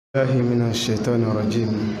الله من الشيطان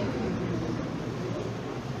الرجيم.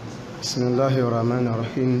 بسم الله الرحمن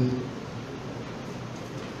الرحيم.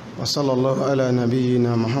 وصلى الله على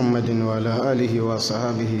نبينا محمد وعلى آله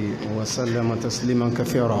وصحبه وسلم تسليما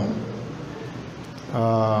كثيرا.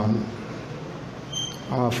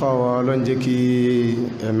 àfáwà ló ń jẹ́ kí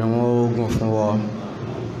ẹ̀mí wọn ogun fún wa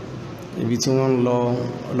ibi tí wọ́n ń lọ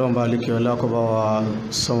Ọlọ́run bá lékè ọlá kó bá wa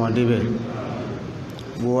sọ wọn débẹ̀.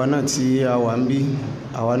 Gbogbo wa náà tí a wà ń bí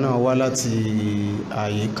àwa náà wá láti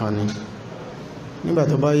ààyè kan ni. Nígbà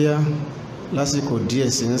tó bá yá lásìkò díẹ̀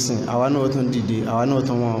sí nsìn àwa náà tún dìde, àwa náà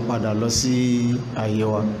tún wọn padà lọ sí ààyè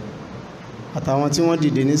wa. Àtàwọn tí wọ́n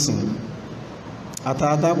dìde nísìn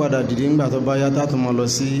àtàtà padà dìde nígbà tó bá yá tátún mọ́ lọ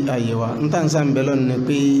sí ààyè wa. Ń tàn sáà ń bẹ lọ́nà ni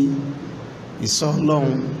pé ìṣọ́ Ọlọ́run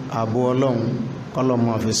ààbò Ọlọ́run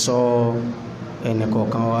kọ́lọ́mọ fi sọ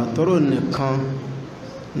ẹnìkọ̀ọ̀kan wa tóró nìkan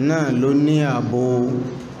náà ló ní ààbò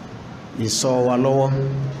ìṣọ́ wa lọ́wọ́.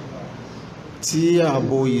 Tí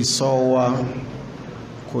ààbò ìṣọ́ wa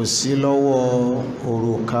kò sí lọ́wọ́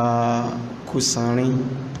òrùka kùsànrín,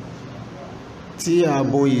 tí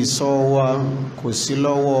ààbò ìṣọ́ wa kò sí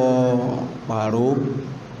lọ́wọ́ pàró,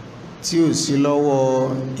 tí ò sí lọ́wọ́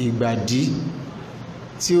ìgbàdí,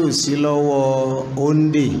 tí ò sí lọ́wọ́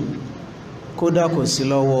òǹdè, kódà kò sí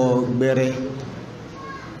lọ́wọ́ gbẹ́rẹ́,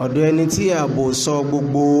 ọ̀dọ̀ ẹni tí ààbò sọ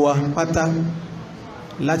gbogbo wa pátá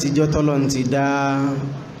látijọ́ tọ́lọ́run ti dá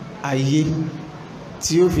ayé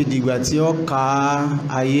tí ó fi dìgbà tí ó ká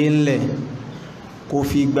ayé ńlẹ̀ kò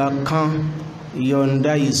fi ìgbà kan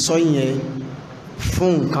yọ̀ǹda ìṣọ́ yẹn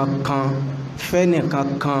fún nǹkan kan fẹ́nìkan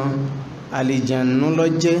kan, àlìjànú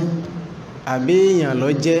lọ́jẹ́ àbí èèyàn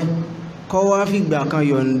lọ́jẹ́, kọ́ wá fìgbà kan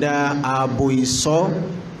yọ̀ǹda ààbò ìṣọ́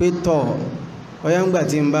pé tọ̀ ọ̀yá ńgbà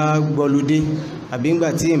tí ń bá gbọ́ludé àbí ńgbà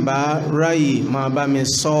tí ń bá ráyè máa bá mi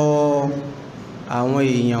sọ àwọn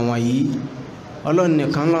èèyàn wọ̀nyí. Ọlọ́run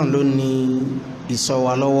nìkan náà ló ní ìṣọ́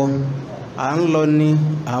wa lọ́wọ́. À ń lọ ní,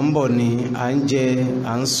 à ń bọ̀ ní, à ń jẹ,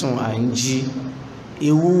 à ń sùn, à ń jí.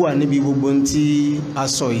 Ewu wà níbi gbogbo tí a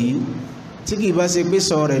sọ yìí. Tí kìí bá ṣe pé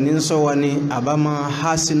sọ rẹ̀ ní sọ wa ni àbá máa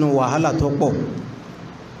há sínú wàhálà tó pọ̀.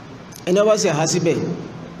 Ẹni bá sì há síbẹ̀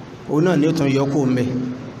òun náà ni ó tún yọ kó mbẹ̀.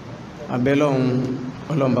 Abẹ́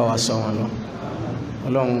Ọlọ́run bá wa sọ wọn lọ.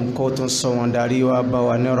 Ọlọ́run kó tún sọ wọn darí wa bá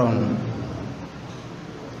wa nírọ̀rùn.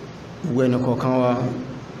 Gbogbo ẹni kọ̀ọ̀kan wa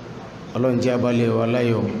Ọlọ́run jẹ́ abalẹ̀ wa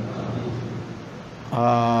láyọ̀.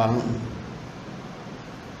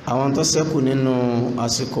 Àwọn tó ṣẹ́kù nínú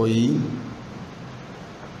àsìkò yìí,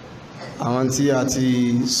 àwọn tí a ti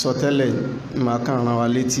sọ tẹ́lẹ̀ máa kàn rán wa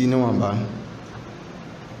létí níwọ̀nba.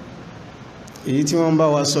 Èyí tí wọ́n bá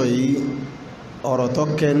wa sọ yìí ọ̀rọ̀ tó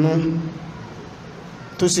kẹnú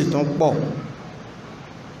tó sì tún pọ̀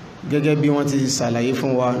gẹ́gẹ́ bí wọ́n ti ṣàlàyé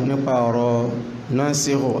fún wa nípa ọ̀rọ̀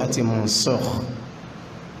nasihu àti mansukh.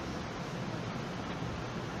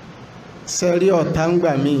 Sẹ́rí ọ̀tá ń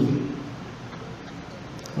gbà míì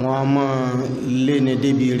wọ́n a máa lé ní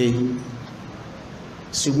débi re,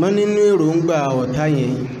 ṣùgbọ́n nínú èròǹgbà ọ̀tá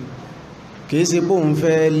yẹn kìí ṣe pé òun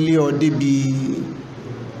fẹ́ lé ọ débi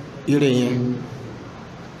ire yẹn,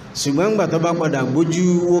 ṣùgbọ́n ńgbà tó bá padà gbójú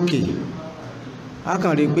wókè a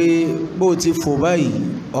kàn rí pé bó ti fò báyìí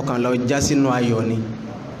ọkàn lọ já sínú ayọ̀ ni.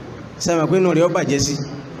 Sẹ́mi pé inú rẹ̀ ó bàjẹ́ sí,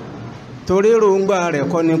 torí èròǹgbà rẹ̀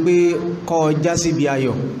kọ́ ni pé kọ́ já síbi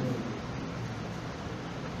ayọ̀.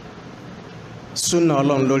 Súnà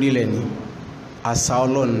Ọlọ́run lórílẹ̀ ni, àṣà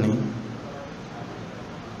Ọlọ́run ni.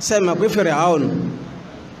 Sẹ́mi pé Fíráùn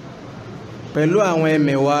pẹ̀lú àwọn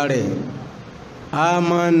ẹmẹ̀wà rẹ̀,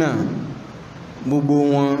 Ámánà, gbogbo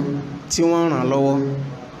wọn tí wọ́n ràn lọ́wọ́,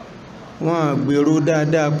 wọ́n gbèrò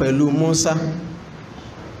dáadáa pẹ̀lú Mùsá.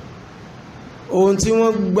 Ohun tí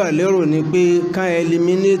wọ́n gbà lérò ni pé ká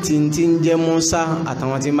eliminate tí ń jẹ́ Mùsá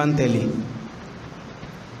àtàwọn tí bá ń tẹ̀lé.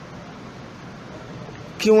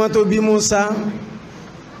 Kí wọ́n tó bí Mùsá,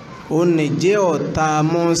 ó ní jẹ́ ọ̀tá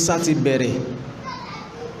Mùsá ti bẹ̀rẹ̀.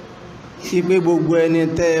 Kí pé gbogbo ẹni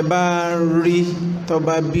tẹ́ bá rí tó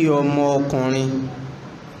bá bí ọmọ ọkùnrin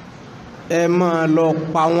ẹ máa lọ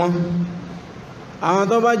pa wọ́n. Àwọn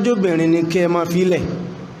tó bá jóbìnrin ni kí ẹ máa filẹ̀.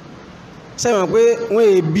 Sẹ́wọ̀n pé wọ́n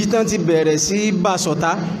èbí tán ti bẹ̀rẹ̀ sí bá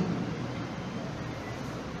sọ̀tá.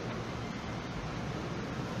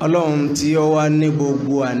 Ọlọ́run tí ó wá ní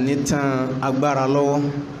gbogbo ànítàn agbára lọ́wọ́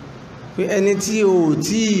pé ẹni tí o ò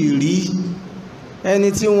tí ì rí, ẹni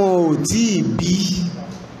tí wọn ò tí ì bí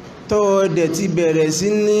tó dẹ̀ ti bẹ̀rẹ̀ sí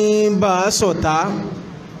ní bá sọ̀tá,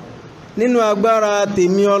 nínú agbára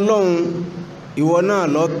tèmi Ọlọ́run ìwọ náà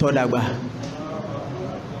lọ tọ́ dàgbà.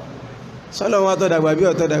 Sọ́lọ́run wá tọ́ dàgbà bí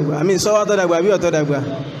ọ̀tọ́ dàgbà, àmì sọ wá tọ́ dàgbà bí ọ̀tọ́ dàgbà.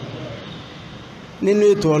 Nínú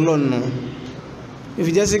ètò Ọlọ́run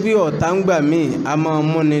fi jẹ́ sí pé ọ̀tá ń gbà mí a máa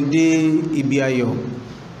múni dé ibi ayọ̀.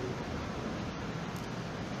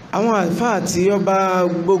 Àwọn àlfáà tí ó bá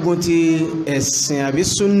gbógun ti ẹ̀sìn àbí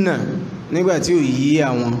súnà nígbà tí ò yí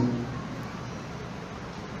àwọn,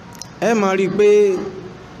 ẹ máa rí pé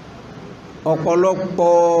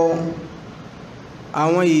ọ̀pọ̀lọpọ̀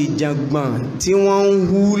àwọn ìjàngbọ̀n tí wọ́n ń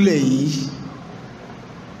húlẹ̀ yìí,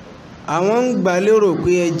 àwọn ń gbà lérò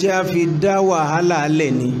pé ẹjẹ́ á fi dá wàhálà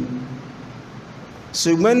lẹ̀ ni,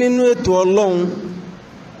 ṣùgbọ́n nínú ètò Ọlọ́run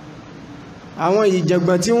àwọn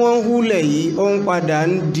ìjàngbọ̀n tí wọ́n ń húlẹ̀ yìí ó ń padà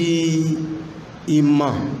ń di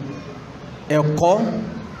ìmọ̀, ẹ̀kọ́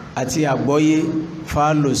àti àgbọ́yé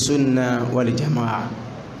fáàlù sunna wal jamaa.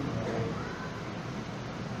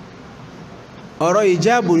 ọ̀rọ̀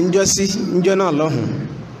ìjáàbù níjọ́ náà lọ́hùn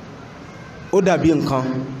ó dàbí nǹkan,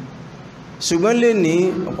 ṣùgbọ́n lè ní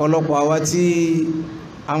ọ̀pọ̀lọpọ̀ àwa tí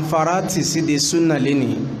àǹfààrà tì síde súnà lè ní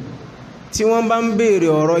tí wọ́n bá ń béèrè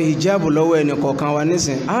ọ̀rọ̀ ìjáàbù lọ́wọ́ ẹnì kọ̀ọ̀kan wa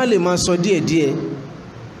nísìn a lè máa sọ díẹ̀díẹ̀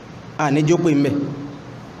àníjókòó ìmẹ̀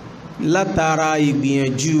látara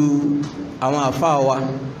ìgbìyànjú àwọn àfáà wa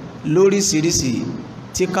lóríṣiríṣi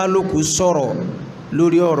tí kálukú sọ̀rọ̀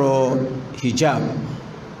lórí ọ̀rọ̀ hijab.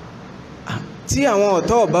 Tí àwọn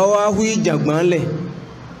ọ̀tọ̀ ọ̀bá wá hú ìjàngbọ̀n lẹ̀,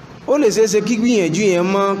 ó lè ṣeéṣe kí gbìyànjú yẹn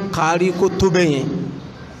má kárí kó tó bẹ́yẹn.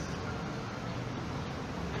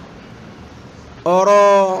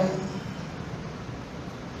 ọ̀rọ̀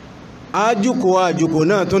àjùkò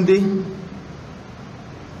náà tún dé,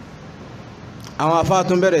 àwọn àfáà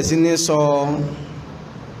tún bẹ̀rẹ̀ sí ní sọ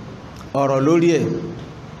ọ̀rọ̀ lórí ẹ̀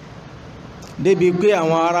débi pé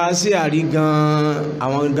àwọn ará sí àrí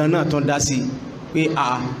àwọn gan náà tún dá sí pé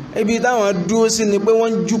ibi táwọn dúró sí ni pé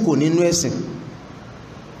wọ́n ń jùkò nínú ẹ̀sìn,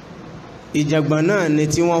 ìjàngbọ̀n náà ni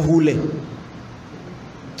tí wọ́n húlẹ̀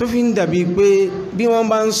tó fi ń dàbí pé bí wọ́n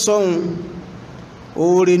bá ń sọ́hun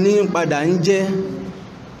oore ní padà ń jẹ́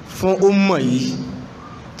fún ọmọ yìí,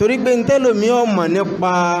 torí pé ń tẹ́lòmí ọmọ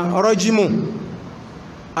nípa rọ́jímù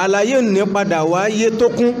àlàyé ní padà wáyé tó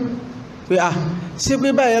kún pé sí pé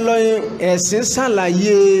báyẹ̀ lọ ẹ̀sìn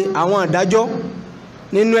ṣàlàyé àwọn àdájọ́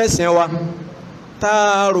nínú ẹ̀sìn wa tá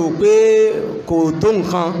a rò pé kò tó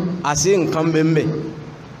nǹkan àti nǹkan bẹ́ẹ̀.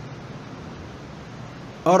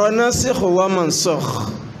 ọ̀rọ̀ nasikh wa mansukh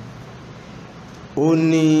ó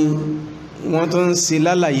ní wọ́n tó ń ṣe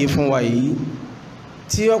lálàyé fún wa yìí,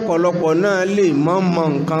 tí ọ̀pọ̀lọpọ̀ náà lè mọ̀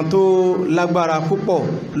nǹkan tó lágbára púpọ̀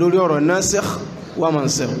lórí ọ̀rọ̀ nasikh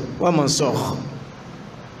wa mansukh,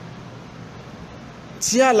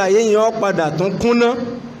 tí àlàyé yẹn ó padà tún kúnná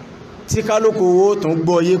tí kálukú owó tún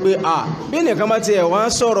gbọ́ yé pé bí nìkan bá ti ẹ̀ wá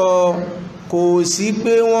sọ̀rọ̀ kò sí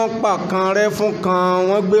pé wọ́n pa kan rẹ́ fún kan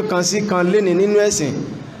wọ́n gbé kan sí kan léni nínú ẹ̀sìn,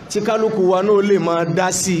 tí kálukú wa náà lè máa dá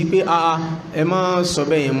sí pé ẹ má sọ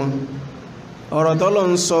bẹ́ẹ̀ yẹn mọ́, ọ̀rọ̀ tọ́lọ́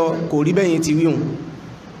ń sọ kò rí bẹ́ẹ̀ yẹn ti wíhùn.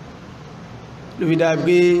 ló fi dáa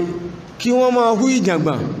pé kí wọ́n máa hú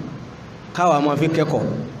ìjàngbọ̀n káwa máa fi kẹ́kọ̀ọ́,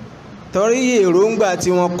 torí èròǹgbà tí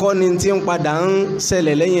wọ́n kọ́ ni tí ń padà ń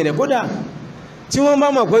ṣẹlẹ̀ lẹ́yìn rẹ̀. kódà tí wọ́n bá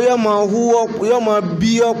mọ̀ pé yọ́ máa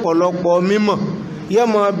bí ọ̀pọ̀lọpọ̀ mímọ̀, yọ́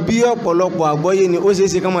máa bí ọ̀pọ̀lọpọ̀ àgbọ́yé ni ó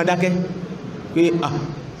ṣeéṣe ká máa dákẹ́ pé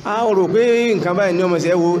a rò pé nǹkan báyìí ní ọmọ sí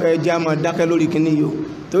ẹwọ ẹja máa dákẹ́ lórí kíní yìí,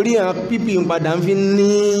 torí àwọn pípì ń padà ń fi ní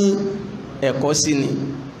ẹ̀kọ́ sí ni,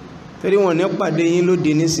 torí wọn ní pàdé yín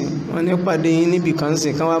lóde nísìn, wọn ní pàdé yín níbì kan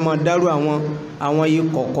sìn kán wá máa dárú àwọn yìí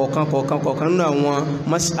kọ̀ọ̀kan nínú àwọn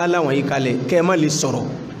mas'ala wọn yìí kalẹ̀ kẹ́ ẹ má lè sọ̀rọ̀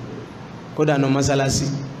kódà nù mọ́sálásí.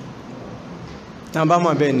 tán bá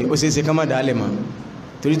mọ̀ bẹ́ẹ̀ ni ó ṣeéṣe ká má dà á lẹ̀ mọ́,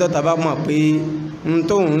 torí tọ́ta bá mọ̀ pé ń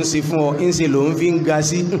tóun ń ṣe fún ọ ń ṣe lòun fi ń ga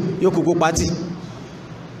sí yóò kúkú pátì,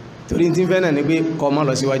 torí tí ń fẹ́ náà ni pé kọ́ ọmọ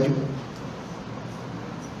lọ síwájú.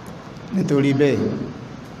 nítorí bẹ́ẹ̀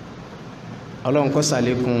ọlọ́run kó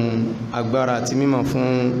ṣàlékún agbára àti mímọ̀ fún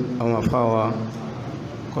àwọn àfáà wa,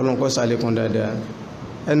 kọ́lọ́run kó ṣàlékún dáadáa.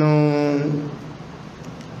 ẹnu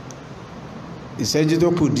ìṣẹ́jú tó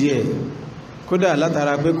kù díẹ̀, kódà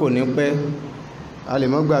látara pé kò ní pẹ́ a lè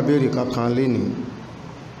mọ́ gbà béèrè kankan lénìí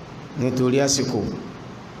nítorí àsìkò,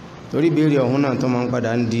 torí béèrè ọ̀hún náà tó máa ń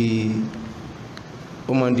padà ń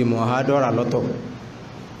di mọ̀hádọ́rà lọ́tọ̀.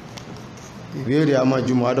 ìbéèrè a máa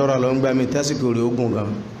ju mọ̀hádọ́rà lọ ń gbà mí tásìkò rẹ̀ ogun gan,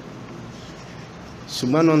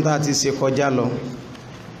 ṣùgbọ́n náà tá a ti ṣe kọjá lọ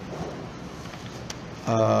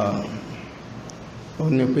ó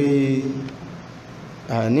ní pé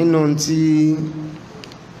nínú tí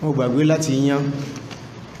mo gbàgbé láti yán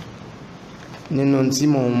nínú tí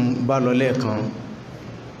mo ń bá lọ lẹ́ẹ̀kan,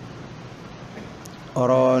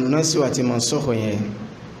 ọ̀rọ̀ nasikh àti mansukh yẹn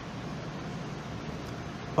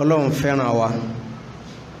ọlọ́run fẹ́ràn wa,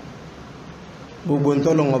 gbogbo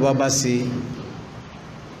ntọ́lọ́run ọba bá ṣe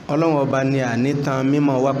ọlọ́run ọba ní ànítàn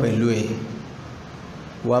mímọ̀ wà pẹ̀lú ẹ̀,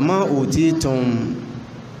 wa ma utitum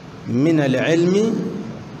minal ilmi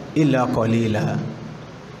illa qalila.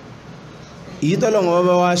 Èyí tọ́lọ́run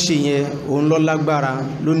bá wá ṣe yẹn òun ló lágbára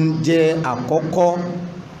ló jẹ́ àkọ́kọ́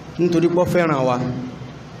nítorí pé ó fẹ́ràn wa.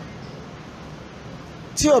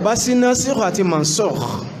 Tí ó bá sí nasikh àti mansukh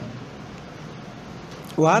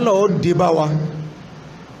wàhálà ó dé bá wa.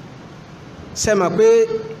 Sẹ́mà pé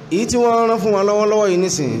èyí tí wọ́n rán fún wa lọ́wọ́lọ́wọ́ yìí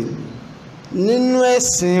nísìnyí nínú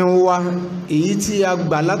ẹ̀sìn wa èyí tí a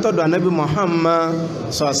gbà látọ̀dọ̀ Ànábì Muhammad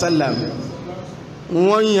sallam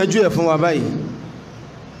wọ́n yanjú ẹ̀ fún wa báyìí.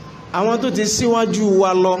 Àwọn tó ti síwájú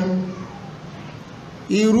wa lọ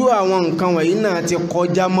irú àwọn nǹkan wọ̀nyí náà ti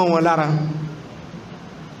kọjá mọ́ wọn lára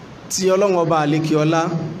tí Ọlọ́run Ọba àlékè ọlá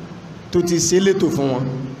tó ti ṣe létò fún wọn.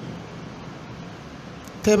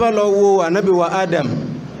 Tẹ́ bá lọ wo Ànábì wa Adam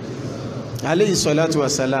alayhi salatu wa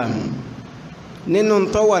salam nínú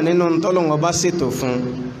tó wà nínú tọ́lọ́run Ọba ṣètò fún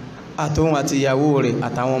àtòun àti ìyàwó rẹ̀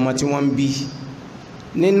àtàwọn ọmọ tí wọ́n ń bí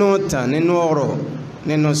nínú tàn nínú ọ̀rọ̀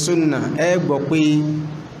nínú súnà ẹ gbọ́ pé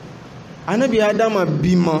Ànábì Adam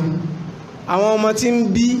bímọ àwọn ọmọ tí ń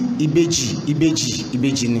bí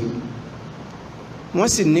ìbejì ni wọ́n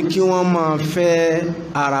sì ní kí wọ́n máa fẹ́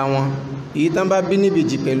ara wọn. Èyí tán bá bí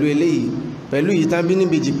níbejì pẹ̀lú eléyìí pẹ̀lú èyí tán bí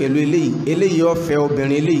níbejì pẹ̀lú eléyìí ó fẹ́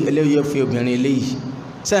obìnrin eléyìí ó fẹ́ obìnrin eléyìí.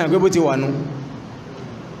 Sẹ́yìn pé bó ti wà nù.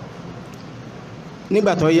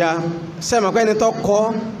 Nígbà tó yá sẹ́yìn pé ẹni tó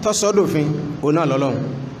kọ́ tó sọ́dọ̀fin òun náà lọ́lọ́run.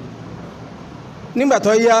 Nígbà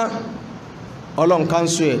tó yá Ọlọ́run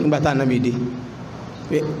káńsù ẹ̀ nígbà tá Ànábì dé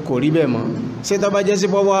pé kò rí bẹ́ẹ̀ mọ́. Ṣé tó bá jẹ́ sí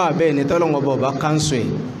bọ́wọ́ àbẹ́ ni tọ́lọ́run ọba káńsù ẹ̀.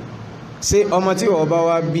 Ṣé ọmọ tí ọba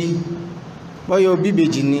wa bí bọ́yá ó bí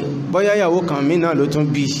ìbejì ni bọ́yá ìyàwó kan mí náà ló tún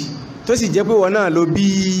bí tó sì jẹ́ pé wọ́n náà ló bí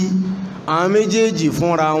àwọn méjèèjì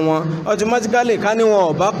fúnra wọn automatically ká ní wọn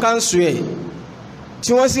ọba káńsù ẹ̀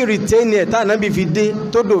tí wọ́n sì retain ẹ̀ tá Ànábì fi dé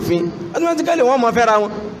tó dòfin automatically wọ́n mọ̀ fẹ́ra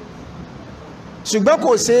wọn. Ṣùgbọ́n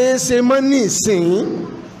kò ṣeé ṣe mọ́ ní ìsìn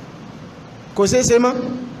kò ṣeé ṣe mọ́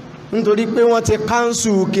nítorí pé wọ́n ti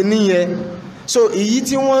káńsù kìíní yẹn. So èyí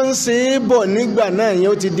tí wọ́n ń ṣe é bọ̀ nígbà náà yẹn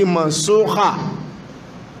ó ti di mansukha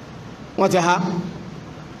wọ́n ti ha.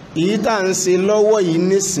 Èyí tá à ń ṣe lọ́wọ́ yìí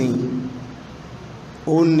nísìn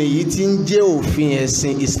òun nìyí tí ń jẹ́ òfin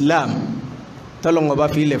ẹ̀sìn Islam tọ́lọ́run Ọba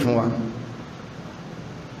fi ilẹ̀ fún wa.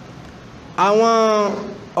 Àwọn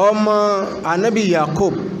ọmọ Ànábì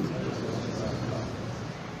Yakub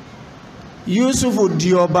Yusufu di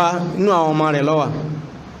ọba inú àwọn ọmọ rẹ̀ ló wà.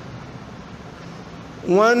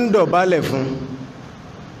 Wọ́n ń dọ̀bálẹ̀ fún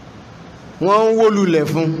wọ́n ń wólulẹ̀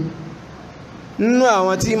fún. Nínú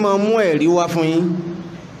àwọn tí ma mú ẹ̀rí wá fún yín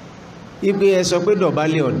ipe ẹ sọ pé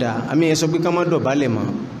dọ̀bálẹ̀ ọ̀dà àmì ẹ sọ pé ká má dọ̀bálẹ̀ mọ́.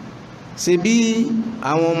 Ṣé bí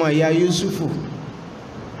àwọn ọmọ ìyá Yusufu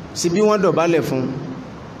ṣé bí wọ́n dọ̀bálẹ̀ fún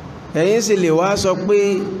ẹ̀yin sì lè wá sọ pé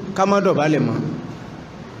ká má dọ̀bálẹ̀ mọ́.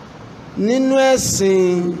 Nínú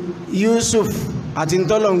ẹ̀sìn Yusuf àti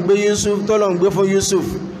tọ́lọ̀ ń gbé fún Yusuf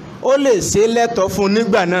ó lè ṣe lẹ́tọ̀ fún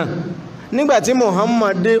nígbà náà. Nígbàtí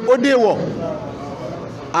Muhammad dé ó déwọ̀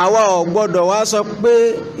àwa ò gbọ́dọ̀ wá sọ pé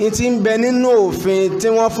n ti ń bẹ nínú òfin tí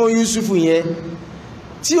wọ́n fún Yusuf yẹn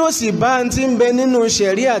tí ó sì bá n ti ń bẹ nínú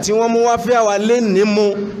ṣẹ̀ríà tí wọ́n mú wá fẹ́ àwa lé ní mu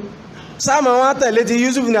sáàmà wọn tẹ̀lé ti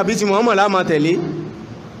Yusuf nàbí ti Muhammad láàmà tẹ̀lé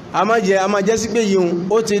a máa jẹ́ sí pé yìí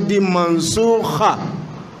ó ti di mansukha.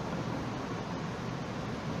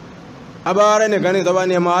 Abáwárẹ́ nìkan ní tọ́bá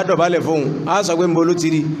ní ẹmọ àdọ̀bálẹ̀ fóun a sọ pé ń bolú ti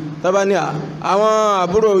rí tọ́bá ní àwọn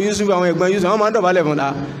àbúrò Yusuf àwọn ẹ̀gbọ́n Yusuf wọ́n máa dọ̀bálẹ̀ fún ta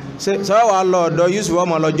sọ́wọ́ wà lọ ọ̀dọ̀ Yusuf wọ́n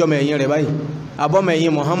máa lọ jọmọ ẹ̀yìn rẹ̀ báyìí abọ́mọ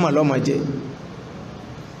ẹ̀yìn Muhammad lọ́mọ jẹ́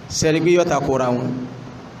sẹ́rí pé yọ́ta kóra wọn.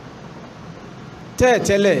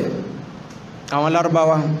 Tẹ́ẹ̀tẹ́lẹ̀ àwọn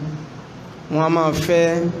Lárúbáwá wọn a máa fẹ́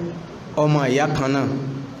ọmọ ìyá kan náà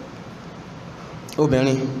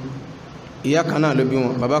obìnrin ìyá kan náà ló bí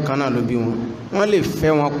wọn bàbá kan náà ló bí wọn wọ́n lè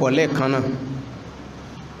fẹ́ wọn pọ̀ lẹ́ẹ̀kan náà.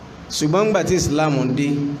 Ṣùgbọ́n nígbà tí Islam dé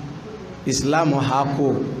Islam ha kó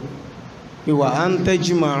ìwà an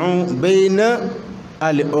tajma'u bayna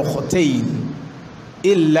al-ukhtayn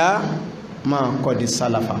illa ma qad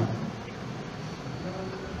salafa.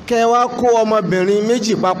 Kẹwàá kó ọmọbìnrin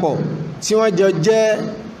méjì papọ̀ tí wọ́n jọ jẹ́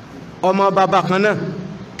ọmọ bàbá kan náà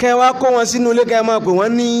kẹwàá kó wọn sínú ilé kẹwàá máa pè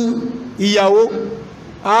wọ́n ní ìyàwó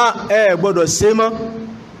ẹ gbọ́dọ̀ ṣe mọ́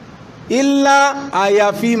ilá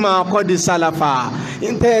àyàfi máa kọ́ di sálàfà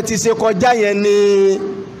ntẹ́ ti ṣe kọjá yẹn ní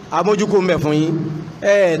amójúkò mẹ́ fún yín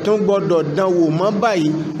ẹ tún gbọ́dọ̀ dánwò mọ́ báyìí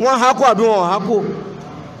wọ́n hákò àbí wọ́n hákò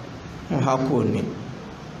wọ́n hákò ní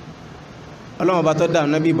ọlọ́run bá tọ́ dá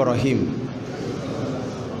nábì Ibrahim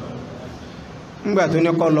nígbà tó ní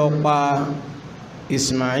kó lọ pa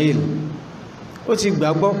Ismail ó ti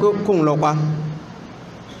gbàgbọ́ pé kóun lọ pa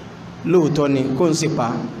lóòótọ́ ni kóun sì pa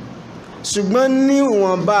ṣùgbọ́n ní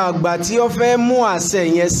ìwọ̀nba àgbà tí ó fẹ́ mú àṣẹ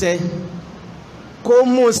yẹn ṣẹ kó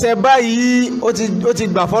mú ṣẹ báyìí ó ti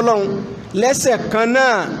gbà fọ́lọ́run lẹ́sẹ̀ kan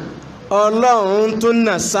náà ọlọ́run tó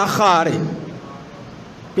nà sáà rẹ̀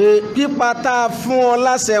pé pípa tá a fún ọ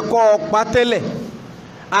láṣẹ kọ́ ọ pa tẹ́lẹ̀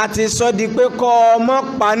àti sọ di pé kọ́ ọ mọ́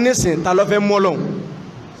pa nísìn ta ló fẹ́ mú ọlọ́run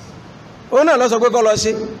òun náà ló sọ pé kọ́ lọ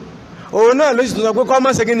ṣe òun náà ló sì tún sọ pé kọ́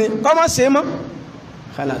mọ́ ṣe kí ni kọ́ mọ́ ṣe mọ́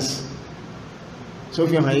khalas tó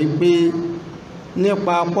fi hàn yí pé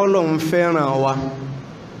nípa pọ́lọ́run fẹ́ràn wa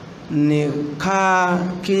ní ká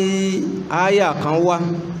kí àyà kan wá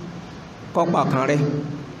kọ́pà kan rẹ̀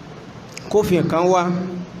kófì kan wá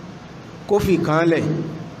kófì kan lẹ̀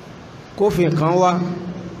kófì kan wá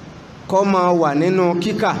kọ́ máa wà nínú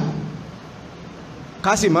kíkà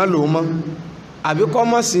ká sì má lò ó mọ́ àbí kọ́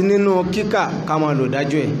mọ́ sí nínú kíkà ká máa lò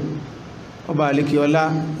dájú ẹ̀ ọba àlékiọlá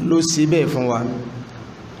ló sí bẹ́ẹ̀ fún wa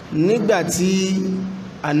nígbàtí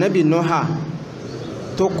ànábì Nóhà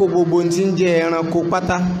tó kó gbogbo tí ń jẹ́ ẹranko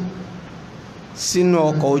pátá sínú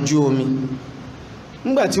ọkọ̀ ojú omi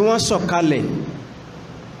nígbàtí wọ́n sọ̀kalẹ̀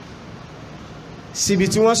síbi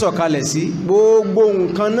tí wọ́n sọ̀kalẹ̀ sí gbogbo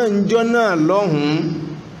nǹkan náà ń jọ́ náà lọ́hùn-ún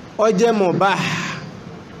ó jẹ́ mubah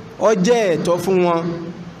ó jẹ́ ẹ̀tọ́ fún wọn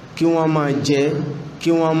kí wọ́n máa jẹ kí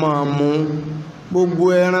wọ́n máa mú gbogbo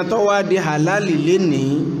ẹran tó wá di halali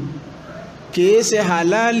lénìí kìí ṣe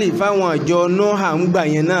halali fáwọn àjọ Nóhà ń gbà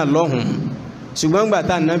yẹn náà lọ́hùn ṣùgbọ́n gbà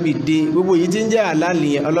tá nábì dé gbogbo yìí tí ń jẹ́ halali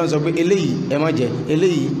yẹn Ọlọ́run sọ pé eléyìí ẹ má jẹ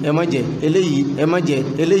eléyìí ẹ má jẹ eléyìí ẹ má jẹ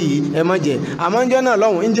eléyìí ẹ má jẹ àmọ́ ń jẹ́ náà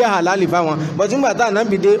lọ́hùn ń jẹ́ halali fáwọn bọ́tí gbà tá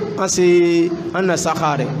nábì dé wọ́n ṣe ọ̀nà sáká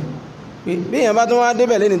rẹ̀ bí èèyàn bá tún wá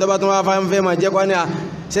débẹ̀ lẹ́ni tó bá tún wá fẹ́ máa jẹ́ kọ́ ní à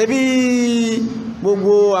ṣe bí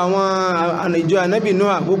gbogbo àwọn ìjọ ànábì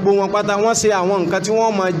Nóhà gbogbo wọn pátá wọ́n ṣe àwọn nǹkan tí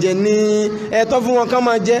wọ́n máa jẹ ní ẹ̀tọ́ fún wọn kán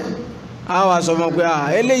máa jẹ àwọn àṣọ wọn pé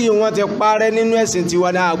eléyìí wọ́n ti parẹ́ nínú ẹ̀sìn tiwa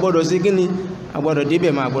ní àgbọ́dọ̀ sí kíni àgbọ́dọ̀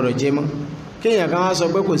débẹ̀ máa gbọ́dọ̀ jẹ mọ́ kéèyàn kan wá sọ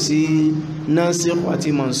pé kò sí nasikh àti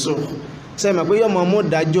mansukh sẹ́mi pé yọ̀mọ̀ mú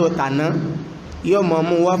dájọ́ tàná yọ̀mọ̀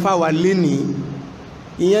mú wá fáwa lénìí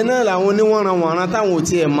ìyẹn náà làwọn oníwọ̀nranwọ̀nran táwọn ò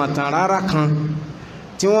tiẹ̀ mọ̀ tán rárá kan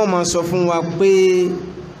tí wọ́n máa sọ fún wa pé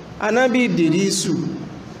anábì Ìdírísù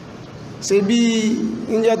ṣe bí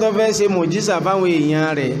níjẹ́ tó fẹ́ ṣe mòjísà fáwọn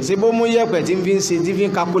èèyàn rẹ̀ ṣe bó mú yẹ̀pẹ̀ tí fi ń ṣe tí fi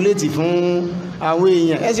ń kakuléètì fún àwọn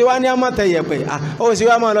èèyàn ẹ ṣe wá ní àmọ̀tẹ̀ yẹ̀pẹ̀ ó ṣe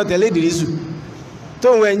wá máa lọ tẹ̀lé Ìdírísù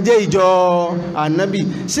tóun ẹ̀ ń jẹ́ ìjọ ànábì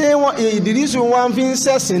ṣé Ìdírísù wọn fi ń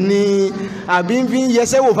ṣẹ̀sìn ni àbí fi ń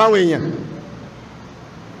yẹsẹ́ wò fáwọn èèyàn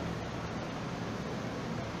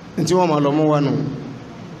tí wọ́n máa lọ mú wánu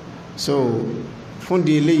so fún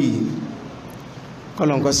di eléyìí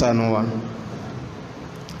kọ́lọ̀nkọ́ ṣàánú wa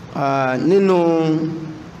nínú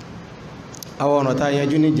àwọn ọ̀rọ̀ tá a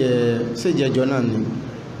yanjú síjẹjọ náà ni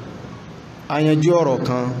a yanjú ọ̀rọ̀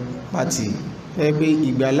kan pàtì pé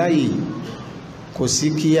ìgbàláyè kò sí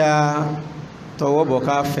kí a tọwọ́ bọ̀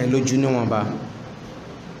ká fẹ́ lójú níwọ̀nba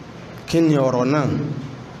kí ni ọ̀rọ̀ náà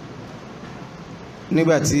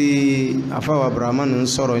nígbàtí àfáwà Abrahaman ń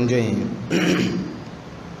sọ̀rọ̀ ń jọ yìí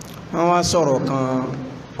wọ́n wá sọ̀rọ̀ kan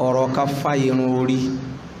ọ̀rọ̀ ká fá irun orí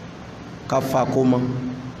ká fá kó mọ́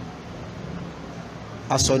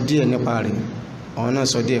a sọ díẹ̀ nípa rẹ̀ àwọn náà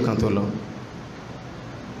sọ díẹ̀ kan tó lọ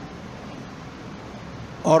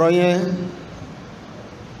ọ̀rọ̀ yẹn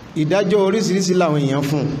ìdájọ́ oríṣiríṣi làwọn èèyàn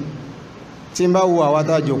fún tí ń bá wo àwa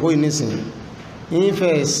tá a jókòó yìí nísìnyí ń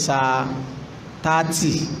fẹ́ sa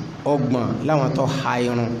 30 ọgbọ̀n láwọn tó ha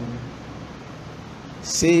irun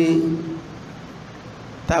ṣé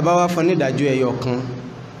tá a bá wá fún nídàájọ́ ẹyọ kan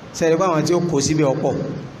sẹ́ni pé àwọn tí ó kó síbẹ̀ ọ̀pọ̀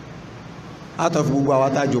àtọ̀ fún gbogbo àwa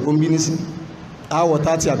tá a jókòó ń bí nísìn àwọ̀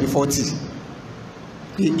 30 àbí 40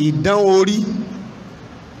 ìdán orí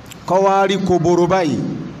kọ́ wá rí koboro báyìí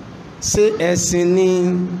ṣé ẹ̀sìn ni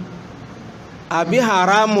àbí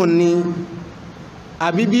haramu ni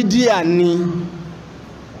àbí bídíà ni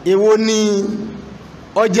èwo ni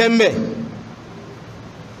ọjẹ́ mbẹ̀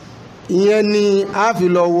ìyẹn ni a fi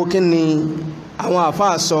lọ wo kí ni àwọn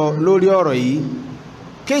àfáà sọ lórí ọ̀rọ̀ yìí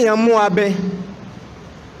kéèyàn mú abẹ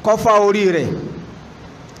kó fá orí rẹ̀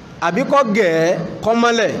àbí kó gẹ̀ẹ́ kó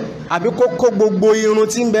mọ́lẹ̀ àbí kó kó gbogbo irun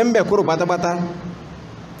tí ń bẹ ń bẹ kúrò pátápátá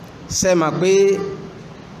sẹ́mà pé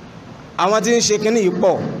àwọn tí ń ṣe kíní yìí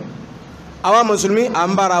pọ̀ àwọn mùsùlùmí à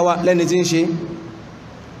ń bára wa lẹ́ni tí ń ṣe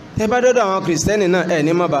tẹ́ bá dọ́dọ̀ àwọn kìrìsìtẹ́nì náà ẹ̀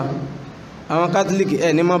ní mọ́ba àwọn kátólíkì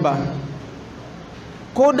ẹ̀ ní mọ́ba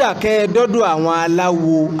kódà kẹ́ dọ́dọ̀ àwọn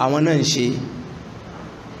aláwo àwọn náà ń ṣe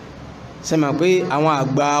sẹ́mà pé àwọn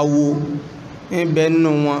àgbà awo ń bẹ nínú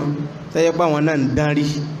wọn tẹ́yẹ́ pé àwọn náà ń dánrí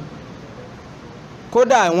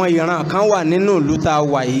kódà àwọn ìran kan wà nínú ìlú tá a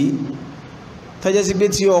wà yìí tọ́jẹ́ sí pé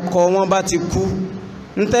tí ọkọ wọn bá ti kú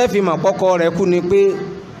ń tẹ́ fi mọ̀ pọ́kọ rẹ̀ kú ni pé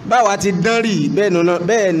báwa ti dán rí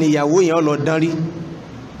bẹ́ẹ̀ ni ìyàwó yẹn lọ dán rí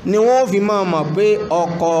ni wọ́n fi máa mọ̀ pé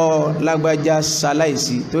ọkọ lágbájá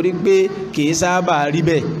ṣaláìsí torí pé kìí sábà rí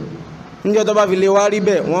bẹ́ẹ̀ níjọ́ tó bá fi lè wá rí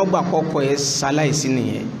bẹ́ẹ̀ wọ́n gbà kọ́kọ́ ẹ̀ ṣaláìsí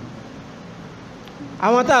nìyẹn.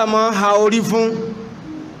 àwọn tá a máa ha orí fún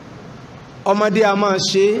ọmọdé a máa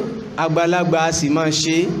ṣe àgbàlagbà a sì máa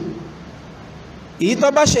ṣe èyí tó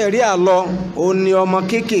bá ṣẹ̀rí àlọ́ òun ni ọmọ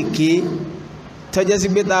kéékèèké tọ́jẹ́ sí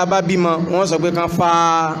pé tá a bá bímọ wọ́n sọ pé kán fa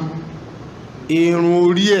irun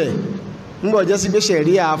orí ẹ̀ nígbà jẹ́ sí pé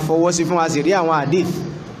ṣẹ̀rí àfọwọ́ sí fún wa sì rí àwọn hadith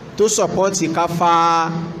tó sọ̀pọ́tì ká fa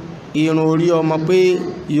irun orí ọmọ pé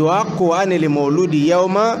yuhaqqu anil mawludi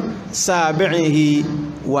yawma sabi'ihi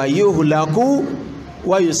wa yuhlaku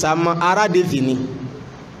wa yusamma aráàdìfì ni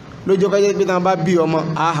lójó kọjá pé tá a bá bí ọmọ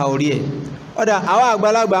àhà orí ẹ̀ ọ̀dà àwọn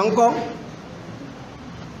àgbàlagbà ń kọ́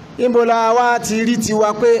níbo la wá ti rí tiwa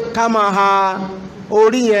pé ká máa ha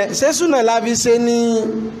orí yẹn ṣé súnà la fi ṣe ní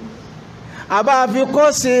àbá fi kọ́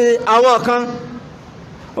ṣe àwọn kan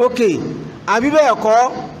ok àbí bẹ́ẹ̀ kọ́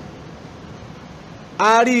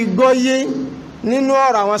àrígbọ́yé nínú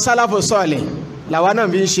ọ̀rọ̀ àwọn sálàfò sọ̀lẹ̀ làwa náà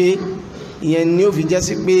fi ń ṣe ìyẹn ni ó fi jẹ́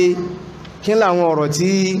sí pé kí làwọn ọ̀rọ̀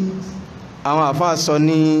tí àwọn àfáà sọ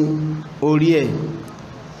ní orí ẹ̀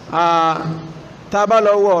tá a bá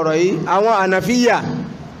lọ wo ọ̀rọ̀ yìí àwọn ànàfíyà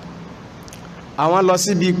àwọn lọ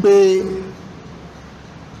síbi pé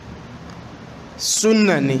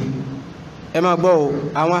súnà ni ẹ máa gbọ́ o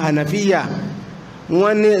àwọn hànàfíyà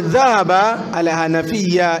wọ́n ní dhahaba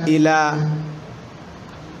al-hànàfíyà ila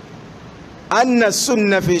anna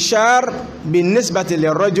sunna fi shar bin-nisbati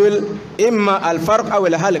lirrajul imma al-farq aw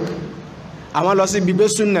al-halq àwọn lọ síbi pé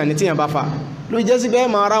súnà ní tíyàn bá fa ló jẹ́ sí bẹ́ẹ̀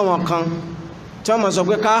máa ra wọn kan tí wọ́n mọ̀ sọ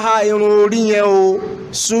pé ká há irun orí yẹn o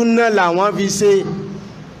súnà làwọn fi ṣe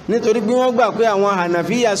nítorí pé wọ́n gbà pé àwọn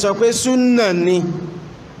hànàfíyà sọ pé súnà ni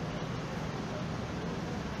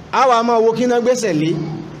àwa máa wo kí náà gbẹ́sẹ̀ lé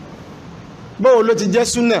bóò ló ti jẹ́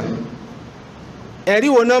súnà ẹ̀rí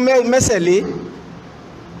wo náà mẹ́sẹ̀ lé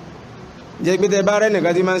jẹ́ pé tẹ́ bá rẹ́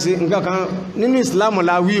nìkan tí máa ń ṣe nǹkan kan nínú ìsìláàmù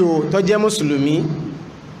la wí o tó jẹ́ mùsùlùmí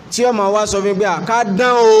tí ó máa wá sọ fún pé ká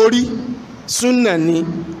dán orí súnà ni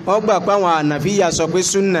wọ́n gbà pé àwọn hànàfíyà sọ pé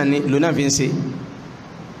súnà ni lónà fi ń ṣe.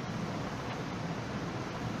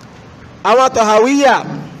 àwọn tọ̀hàwíyà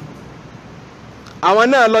àwọn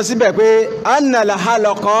náà lọ síbẹ̀ pé annala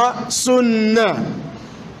halqa súnà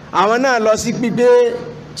àwọn náà lọ sí pípé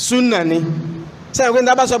súnà ni sẹ́yìn pé ní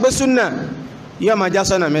tábà sọ pé súnà yóò máa já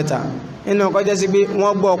sọ́nà mẹ́ta inú kọjá sí pé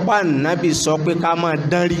wọ́n gbọ́ pa nàbì sọ pé ká máa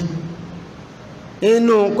dán rí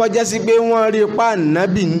inú kọjá sí pé wọ́n rí pa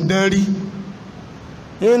nàbì ń dán rí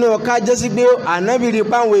inú kájá sí pé ànábì rí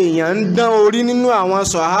pa àwọn èèyàn ń dán orí nínú àwọn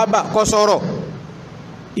sọ̀hábà kọ́ sọ̀rọ̀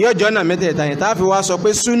yóò jọ́nà mẹ́tẹ̀ẹ̀ta yẹn tá a fi wá sọ pé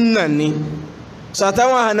súnà ni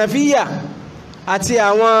sàtàwọn hànàfíyà àti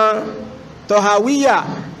àwọn tọ̀hàwíyà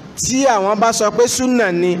tí àwọn bá sọ pé súnà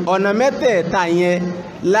ni ọ̀nà mẹ́tẹ̀ẹ̀ta yẹn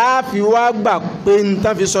láàfi wá gbà pé n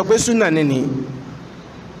tán fi sọ pé súnà ni ni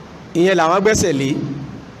ìyẹn làwọn gbẹ́sẹ̀ lé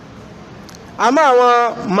àmọ́ àwọn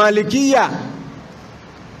màlìkíyà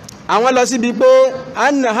àwọn lọ síbi pé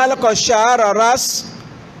anna halqa sha'ra ras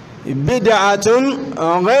bid'atun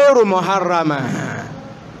ghayru muharrama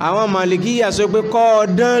àwọn màlìkíyà sọ pé kọ́ ọ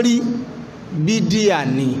dán rí bídíà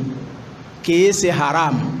ni kìí ṣe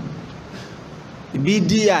haram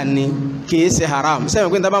bídíà ni kìí ṣe haram sẹ́yìn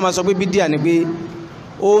pé ní tábà máa sọ pé bídíà ni pé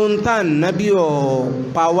ohun tá nàbí ọ̀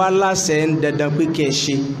pa wá láṣẹ ń dandan pé kẹ́ ẹ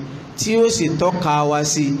ṣe tí ó sì tọ́ka wá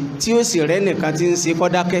sí tí ó sì rẹ́ nìkan tí ń ṣe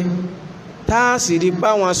kọ́dákẹ́ tá a sì rí pé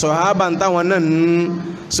àwọn sọ̀hábà ń táwọn náà ń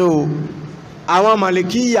so àwọn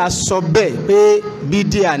màlìkíyà sọ bẹ́ẹ̀ pé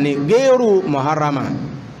bídíà ni gẹ́rù muharrama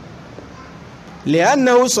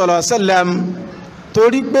li'annahu sallallahu alaihi wasallam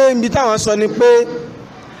torí pé ibi táwọn sọ ni pé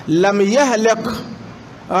lam yahlaq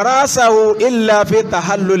rasahu illa fi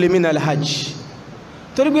tahallul min al-hajj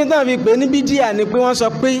torí pé táwọn fi pè ní bídíà ni pé wọ́n sọ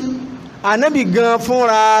pé ànábì gan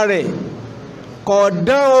fúnra rẹ̀ kò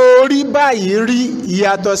dán orí báyìí rí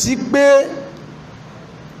yàtọ̀ sí pé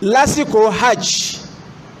lásìkò hajj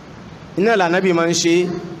iná lànábì máa ń ṣe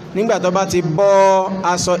nígbà tó bá ti bọ́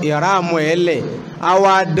aṣọ ìráàmù ẹ̀ lẹ̀ á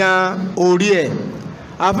wá dán orí ẹ̀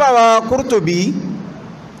àfáwà Qurtubi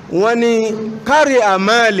wọ́n ní kárí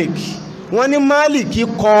Malik wọ́n ní Malik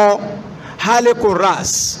kọ haliku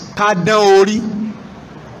ras ká dán orí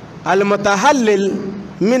al-mutahallil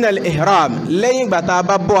min al-ihram lẹ́yìn ìgbà tá a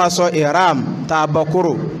bá bọ́ aṣọ ihram tá a bọ́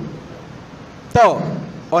kúrò tọ́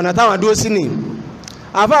ọ̀nà táwọn dúró sí ni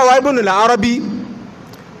àfáwà Ibn al-Arabi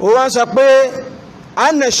wọ́n sọ pé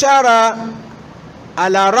anna shara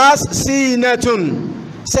ala ras sinatun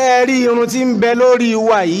sẹ́ẹ̀rí irun tí ń bẹ lórí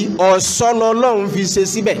wa yìí ọ̀ṣọ́ lọ́lọ́run fi ṣe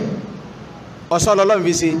síbẹ̀ ọ̀ṣọ́ lọ́lọ́run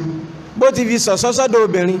fi ṣe bó ti fi ṣọ̀ṣọ́ sọ́dọ̀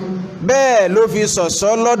obìnrin bẹ́ẹ̀ ló fi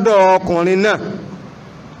ṣọ̀ṣọ́ lọ́dọ̀ ọkùnrin náà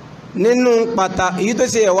nínú pàtàkì èyí tó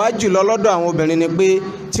ṣe ẹ̀wá jùlọ lọ́dọ̀ àwọn obìnrin ni pé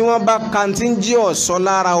tí wọ́n bá kàntí ń jí ọ̀ṣọ́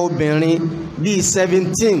lára obìnrin bíi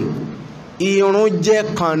 17 irun jẹ́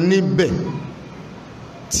kan níbẹ̀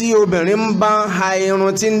tí obìnrin ń bá ń ha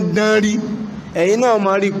irun tí ń dán rí ẹ̀yin náà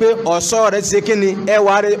mọ̀ rí i pé ọ̀ṣọ́ rẹ̀ ti ṣe kí ni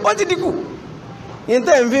ẹwà rẹ̀ ó ti dínkù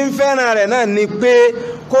ìtẹ̀ ń fi ń fẹ́ràn rẹ̀ náà ni pé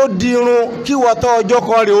kó dirun kí wọ́tọ́ ọjọ́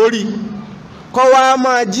kan rẹ̀ ó rí kọ́ wá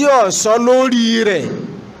máa jí ọ̀ṣọ́ lórí rẹ̀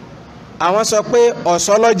àwọn sọ pé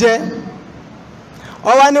ọ̀ṣọ́ lọ́jẹ́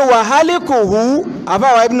ọwá ní wàhálìkùhù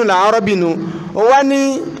àbáwá Ibn al-Arabi nù ọwá ní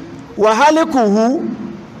wàhálìkùhù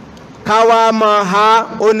káwá máa ha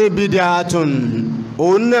oníbìdíàtùn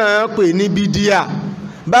òun náà pè ní bídíà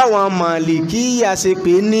báwọn Màlìkíyà ṣe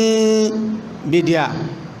pè ní bídíà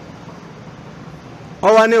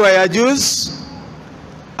ọwá ní wàyájúz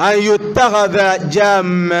ayutakhadha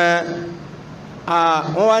jamma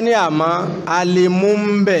wọ́n wá ní àmọ́ alẹ́mú ń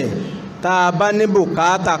bẹ̀ tá a bá ní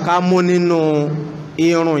bùkátà ká mú nínú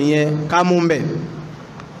irun yẹn ká mú ń bẹ̀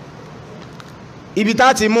ibi tá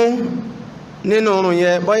ti mú nínú irun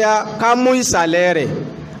yẹn bóyá ká mú ìsàlẹ̀ rẹ̀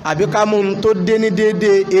àbí ká mú tó dé ní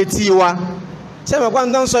déédéé etí wa sẹ́mi ọ̀pá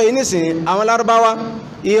tó ń sọ yìí nísìnyí àwọn lárúbáwá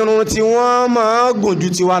irun tí wọ́n máa gùn ju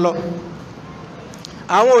tiwa lọ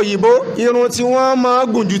àwọn òyìnbó irun tí wọ́n máa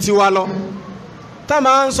gùn ju tiwa lọ tá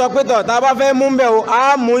máa ń sọ pé tọ̀ tá a bá fẹ́ mú bẹ́ o á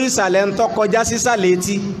mú ìsàlẹ̀ ń tọ́ kọjá sísàlẹ̀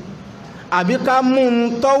etí àbí ká mú un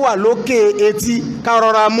tọ́ wà lókè etí ká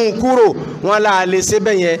rọra mú un kúrò wọn là lè ṣe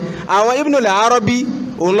bẹ́ẹ̀ yẹn àwọn Ibn al-Arabi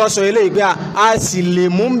òun lọ sọ eléyìí pé a sì lè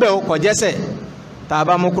mú bẹ́ o kọjẹ́sẹ̀ tá a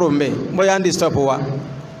bá mú kúrò mbẹ́ bóyá ń di stop wa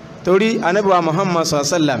torí Ànábì wa Muhammad sallallahu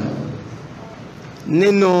alaihi wasallam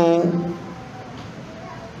nínú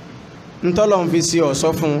ntọ́lọ́n fi sí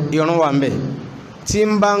ọ̀ṣọ́ fún irun wa mbẹ́ tí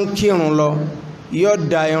ń bá ń kírun lọ yóò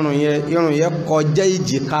da irun yẹn kọjá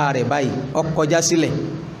ìjìká rẹ̀ báyìí ó kọjá sílẹ̀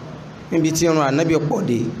níbi tí irun Ànábì pọ̀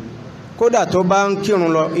dé kódà tó bá ń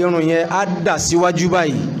kírun lọ irun yẹn á dà síwájú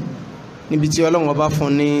báyìí níbi tí Ọlọ́run bá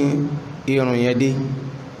fún ní irun yẹn dé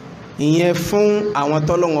ìyẹn fún àwọn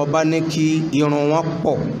tọ́lọ́run bá ní kí irun wọn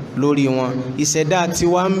pọ̀ lórí wọn ìṣẹ̀dá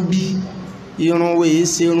tiwa ń bí irun wèé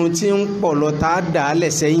ṣe irun tí ń pọ̀ lọ tá a dà á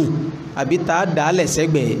lẹ̀ sẹ́yìn àbí tá a dà á lẹ̀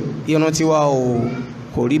sẹ́gbẹ̀ẹ́ irun tiwa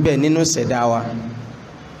kò rí bẹ́ẹ̀ nínú ṣẹ̀dá wa.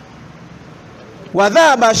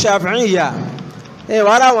 wàdáàbà Ṣàfi'íyà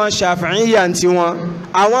wàrà wọn Ṣàfi'íyà ti wọn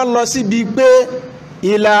àwọn lọ síbi pé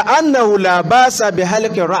ìlà annahu la ba'sa bi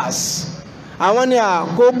halqi ras àwọn ni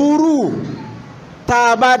kò burú tá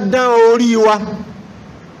a bá dán orí wa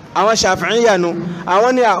àwọn Ṣàfi'íyà nu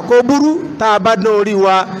àwọn ni kò burú tá a bá dán orí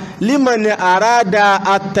wa liman arada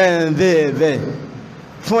at-tanzih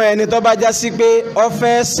fún ẹni tó bá já sí pé ó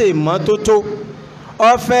fẹ́ ṣe mọ́tótó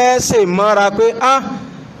ó fẹ́ ṣe mọ́ra pé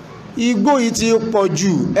igbó yìí ti pọ̀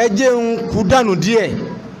jù ẹ jẹ́ ń kú dànù díẹ̀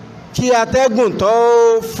kí atẹ́gùn tó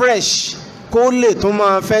fresh kó lè tún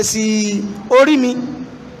máa fẹ́ sí orí mi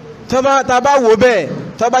tá bá wò bẹ́ẹ̀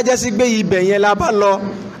tó bá já sí pé ibẹ̀ yẹn la bá lọ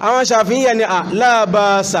àwọn Ṣàfi'íyà ni láàbà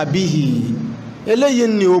sàbíhì eléyìí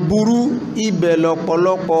ni ò burú ibẹ̀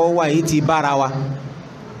lọ́pọ̀lọpọ̀ wa yìí ti bára wa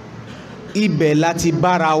ibẹ̀ láti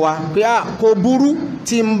bára wa pé kò burú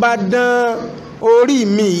tí ń bá dán orí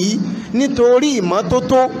mi yìí nítorí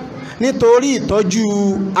ìmọ́tótó nítorí ìtọ́jú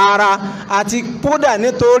ara àti kódà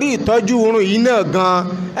nítorí ìtọ́jú irun yìí náà gan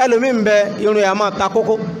ẹlòmíì ń bẹ irun ẹ̀ á máa ta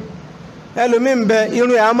kókó ẹlòmíì ń bẹ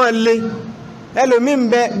irun ẹ̀ á máa lé ẹlòmíì ń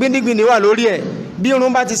bẹ gbindigbindi wà lórí ẹ̀ bí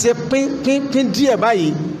irun bá ti ṣe pín díẹ̀ báyìí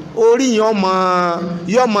orí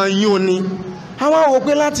yọ máa yún ni àwọn wò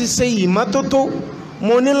pé láti ṣe ìmọ́tótó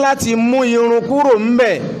mo ní láti mú irun kúrò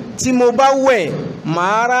ńbẹ̀ tí mo bá wẹ̀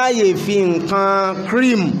màá ráyè fi nǹkan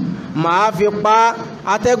cream màá fi pa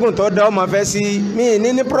atẹ́gùn tó dá ọmọ fẹ́ sí mi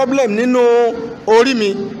ní problem nínú orí mi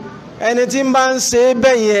ẹni tí ń bá ń ṣe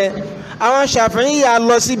bẹ́ẹ̀ yẹn àwọn Ṣàfi'íyà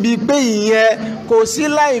lọ síbi pé ìyẹn kò sí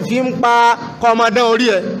láì fi ń pa kọmọdán orí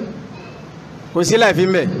ẹ̀ kò sí láì fi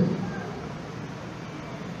ń bẹ̀.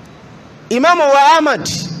 Ìmáàmù wa Ahmad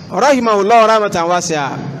rahimahullah rahmatan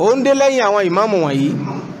wasi'a òun dé lẹ́yìn àwọn ìmáàmù wọ̀nyí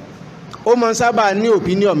ó máa ń sábà ní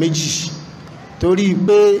opinion méjì torí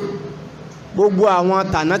pé gbogbo àwọn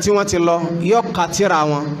tàná tí wọ́n ti lọ yóò ka tírà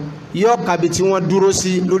wọn yóò ka bí tí wọ́n dúró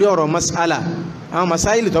sí lórí ọ̀rọ̀ mas'ala àwọn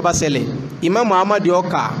masáìlì tó bá ṣẹlẹ̀ ìmáàmù Ahmad yóò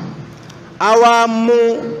kà àwa mú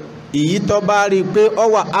èyí tó bá rí i pé ó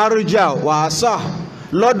wà arújà wàásà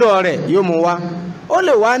lọ́dọ̀ rẹ̀ yóò mú wá ó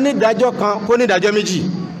lè wá nídàájọ́ kan kó nídàájọ́ méjì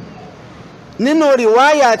nínú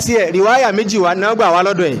rìwáyà tiẹ̀ rìwáyà méjì wà náà gbà wá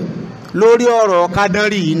lọ́dọ̀ ẹ̀ lórí ọ̀rọ̀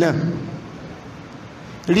kádánrì yìí náà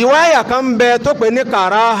rìwáyà kan bẹ tó pè ní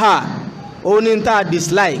kàráhà oníta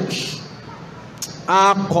dislike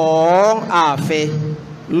akọ̀ àfẹ́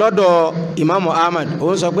lọ́dọ̀ Imam Ahmad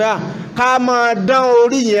òun sọ pé ká máa dán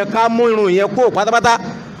orí yẹn ká mú irun yẹn kó pátápátá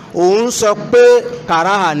òun sọ pé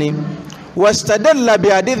kàráhà ni. wastadalla bi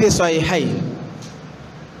hadithi sahihayn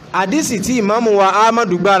hadisi tí Imam wa Ahmad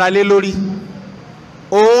gbára lé lórí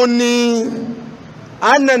òun ni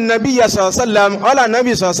anna nabiyya sallallahu alaihi wasallam ọlá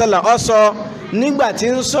nabi sallallahu alaihi wasallam ó sọ nígbàtí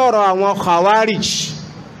ń sọ̀rọ̀ àwọn khawarij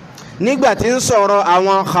nígbàtí ń sọ̀rọ̀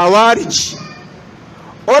àwọn khawarij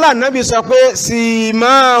ọlá nabi sọ pé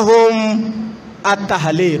simahum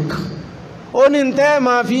at-tahliq ó ní tẹ́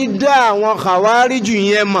ma fi dá àwọn khawarij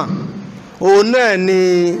yẹn mà òun náà ni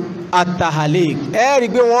at-tahliq rí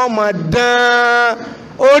pé wọ́n ma dán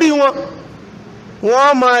orí wọn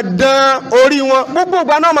wọ́n ma dán orí wọn gbogbo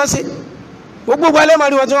ìgbà náà ma ṣe gbogbo ìgbà lẹ́mọ̀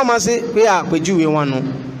rí wọn tí wọ́n ma ṣe pé àpèjúwe wọn nù.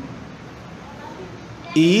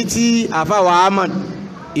 èyí tí àfáwà Ahmad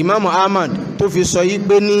Imam Ahmad tó fi sọ yí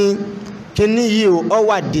pé ní kíní yìí ó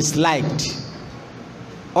wà disliked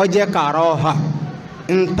ó jẹ́ karaha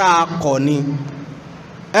ń ta kọ̀ ni.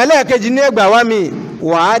 ẹlẹ́ẹ̀kejì ní ẹgbà wá mi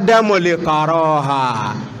wàá dámọ̀ lè karaha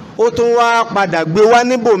ó tún wá padà gbé wá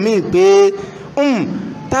níbòmíì pé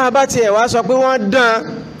tá a bá tiẹ̀ wá sọ pé wọ́n dán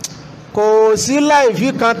kò sí láìfí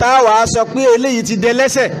kan tá a wá sọ pé eléyìí ti dẹ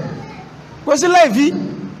lẹ́sẹ̀ kò sí láìfí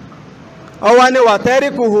ọwọ́ ni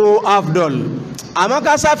wàtẹ́ríkùhù afdol àmọ́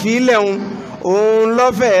ká sáfìlẹ̀ òun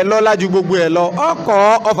lọ́fẹ̀ẹ́ lọ́lá ju gbogbo ẹ̀ lọ ọkọ̀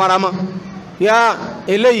ọ̀faramọ́ yá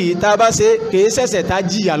eléyìí tá a bá ṣe kìí ṣẹ̀ṣẹ̀ tá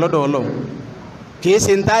jìyà lọ́dọ̀ Ọlọ́run kìí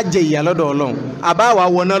ṣe ń tá jẹ ìyà lọ́dọ̀ Ọlọ́run àbáwá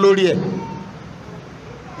wọná lórí ẹ̀.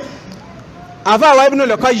 àfáwà Ibn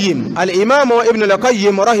al-Qayyim al-Imam Ibn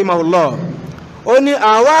al-Qayyim rahimahullah ó ní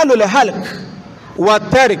awalul halq wa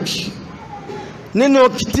tark nínú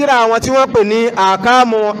tírà àwọn tí wọ́n pè ní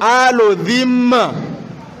àkámù alòdìmọ̀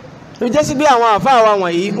ló jẹ́ sí bí àwọn àfáwà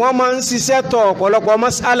wọ̀nyí wọ́n máa ń ṣiṣẹ́ tọ̀ ọ̀pọ̀lọpọ̀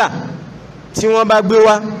mas'ala tí wọ́n bá gbé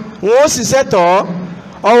wá wọ́n ó ṣiṣẹ́ tọ̀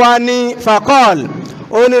ọwá ní faqal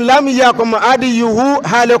ó ní lam yakum adiyuhu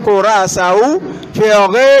halqu ra'sahu fi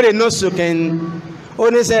ghairi nusukin ó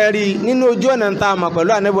ní sẹ́rí nínú ojú ọ̀nà tá a mọ̀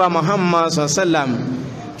pẹ̀lú ànábì Muhammad sallam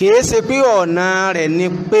kìí ṣe pé ọ̀nà rẹ̀ ni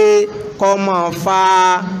pé kó máa fa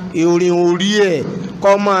ìrìn orí ẹ̀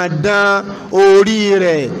kó máa dán orí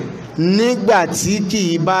rẹ̀ nígbà tí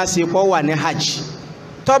kìí bá ṣe kó wà ní hajj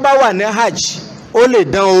tó bá wà ní hajj ó lè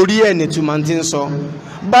dán orí ẹ̀ ní túmọ̀ tí ń sọ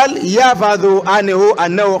bal yafadhu anhu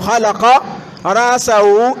annahu khalaqa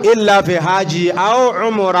rasahu illa fi hajj aw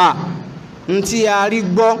umra ntí a rí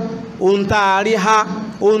gbọ́ ohun tá a rí ha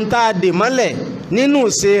ohun tá a dè mọ́lẹ̀ nínú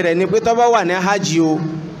ṣe rẹ̀ ni pé tó bá wà ní hajj o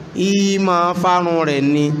ìmọ̀ farun rẹ̀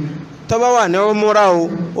ni tó bá wà ní umra o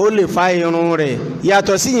ó lè fa irun rẹ̀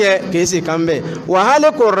yàtọ̀ sí yẹn kìí ṣe kan bẹ́ẹ̀ wa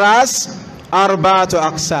halqu ras arba'atu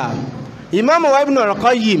aqsam. Imam Ibn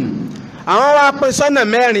al-Qayyim àwọn wá pín sọ́nà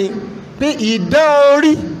mẹ́rin pé ìdán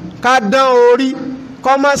orí ká dán orí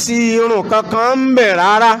kọ́ mọ́ sí irun kankan ń bẹ̀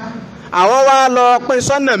rárá àwọn wá lọ pín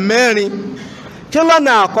sọ́nà mẹ́rin. kí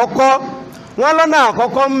lọ́nà àkọ́kọ́ wọ́n lọ́nà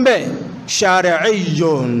àkọ́kọ́ ń bẹ̀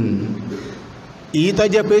shari'iyyun èyí tó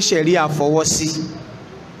jẹ́ pé ṣẹ̀rí àfọwọ́ sí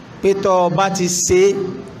pé tó bá ti ṣe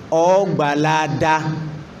ọgbàládá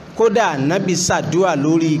kódà nábì ṣàdúà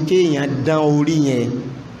lórí kéèyàn dán orí yẹn.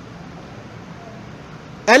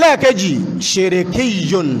 ẹlẹ́ẹ̀kejì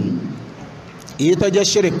shirikiyyun èyí tó jẹ́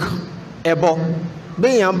shirik ẹbọ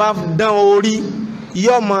béèyàn bá dán orí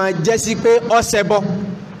yóò máa jẹ́ sí pé ó ṣẹbọ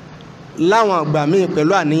láwọn àgbà míì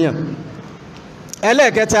pẹ̀lú àníyàn.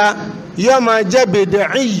 ẹlẹ́ẹ̀kẹta yóò máa jẹ́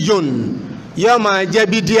bid'iyyun yóò máa jẹ́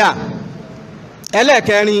bídíà.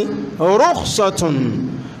 ẹlẹ́ẹ̀kẹrin rukhsatun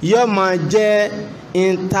yóò máa jẹ́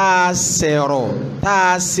intaasẹ̀rọ̀ tá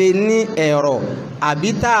a ṣe ní ẹ̀rọ àbí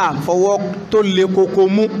tá a fọwọ́ tó le koko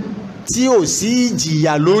mú tí ò sí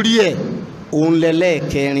ìjìyà lórí ẹ̀ òun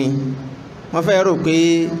lẹ́lẹ́ẹ̀kẹrin. wọ́n fẹ́ rò pé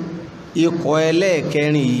ikọ̀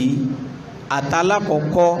ẹlẹ́ẹ̀kẹrin yìí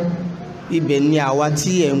àtàlákọ̀ọ́kọ́ ibẹ̀ ni àwa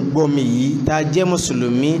tí ẹ̀ ń gbọ́ mi yìí tá a jẹ́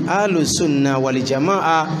mùsùlùmí alùsùnà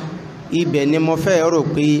wàlìjàmáà ibẹ̀ ni mo fẹ́ rò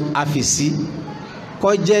pé a fi sí kó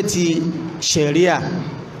jẹ́ ti ṣẹ̀ríà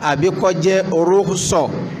àbí kó jẹ́ orúkúsọ̀.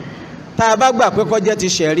 tá a bá gbà pé kó jẹ́ ti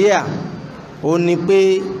ṣẹ̀ríà ó ní pé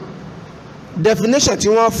definition tí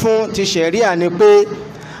wọ́n fún ti ṣẹ̀ríà ni pé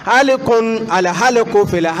halikun alihaliku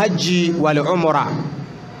fil hajji wal umra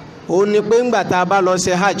ó ní pé ńgbà tá a bá lọ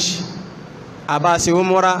ṣe hajj àbá ṣe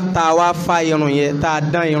umra tá a wá fa irun yẹn tá a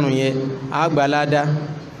dán irun yẹn àgbàládá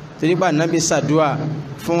torí pé Ànábì ṣàdúà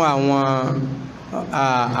fún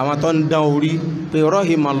àwọn tó ń dán orí pé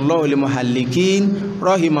rahimallahu lil muhallikin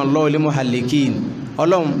rahimallahu lil muhallikin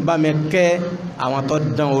ọlọ́run bá mi kẹ́ àwọn tó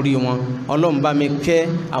dán orí wọn ọlọ́run bá mi kẹ́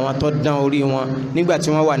àwọn tó dán orí wọn nígbà tí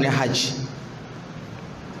wọ́n wà ní hajj.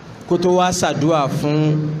 kó tó wá ṣàdúà fún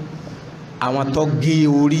àwọn tó gé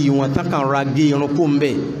orí wọn tán kàn ra gé irun kó ń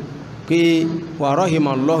bẹ̀ pé wa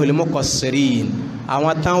rahimallahu al-muqassirin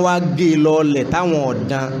àwọn tán wá gé lọ́lẹ̀ táwọn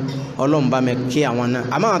ọ̀dàn Ọlọ́run bá mi kí àwọn náà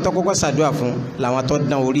àmọ́ àwọn tó kọ́kọ́ ṣàdúà fún làwọn tó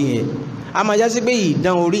dán orí yẹn a máa jásí pé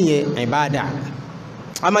ìdán orí yẹn ìbáàdà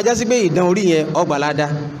a máa jásí pé ìdán orí yẹn ọgbàládá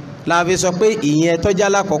la fi sọ pé ìyẹn tọ́jà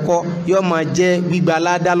lákọ̀ọ́kọ́ yóò máa jẹ́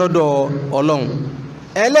gbígbàládá lọ́dọ̀ Ọlọ́run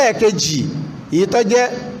ẹlẹ́ẹ̀kejì yìí tó jẹ́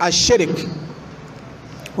ashirik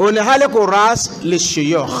òní haliku ras lè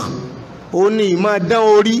ṣèyọ òní ìmọ̀ dán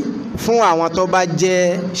orí fún àwọn tó bá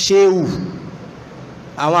jẹ́ ṣéwù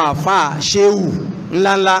àwọn àfa ṣéwù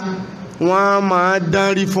ńláńlá wọ́n máa dán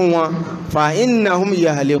rí fún wọn fa innahum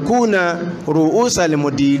yahlikuna ru'us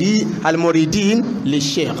al-muridin li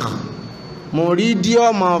sheikh muridi ó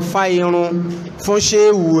máa fa irun fún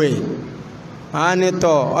ṣéwù ẹ̀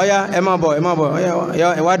ànítọ̀ ọ̀yá ẹ má bọ̀ ọ̀yá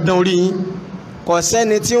ẹ wá dán orí yín kò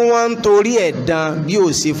sẹ́ni tí wọ́n ń torí ẹ̀ dán bí ó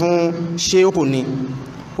sì fún ṣéwù ni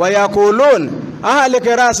wa yaqulun ahlik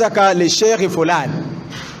rasaka li sheikh fulan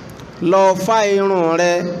lọ fa irun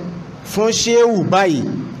rẹ fún ṣéwù báyìí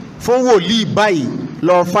fún wòlíì báyìí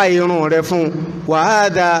lọ fa irun rẹ fún wa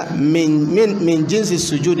hadha min jinsi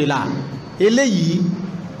sujudi la eléyìí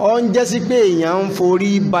ó ń jẹ́ sí pé èèyàn ń forí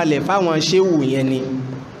balẹ̀ fáwọn ṣéwù yẹn ni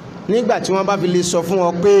nígbà tí wọ́n bá fi lè sọ fún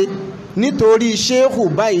ọ pé nítorí ṣéwù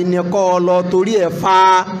báyìí ni kọ́ ọ lọ torí ẹ̀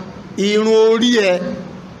fa irun orí ẹ̀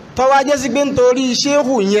tó wá jẹ́ sí pé nítorí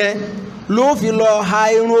ṣéwù yẹn ló fi lọ ha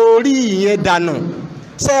irun orí yẹn dànù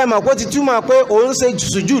sẹ́ẹ̀mọ̀ kó ti túmọ̀ pé òun ṣe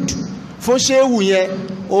sùjúd fún ṣéwù yẹn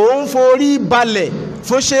òun forí balẹ̀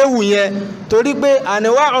fún ṣéwù yẹn torí pé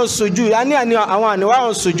àníwáhùn sùjúd a ní àwọn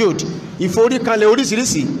àníwáhùn sùjúd ìforíkanlẹ̀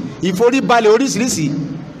oríṣiríṣi ìforíbalẹ̀ oríṣiríṣi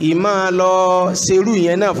ìmọ̀ lọ ṣerú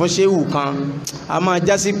yẹn náà fún ṣéwù kan a máa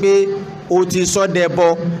jásí pé o ti sọ dẹbọ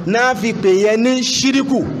náà fi pè yẹn ní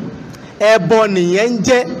ṣíríkù ẹbọ nìyẹn ń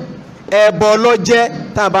jẹ́ ẹbọ lọ́jẹ́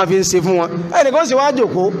tá a bá fi ń ṣe fún wọn ẹnìkan sì wá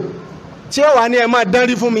jòkó tí ó wà ní ẹ máa dán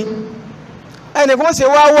rí fún mi ẹnìkan sì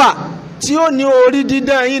wá wà tí ó ní orí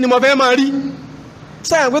dídán yín ni mo fẹ́ máa rí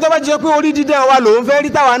sẹ́yìn pé tó bá jẹ́ pé orí dídán wa lòun fẹ́ rí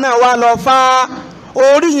táwa náà wá lọ fa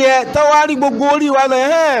orí yẹn tó wá rí gbogbo orí wa lọ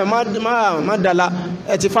má dàla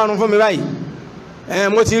ẹ ti fárun fún mi báyìí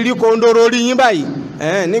mo ti rí kòńdóró orí yín báyìí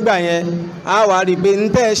nígbà yẹn a wà rí pé ń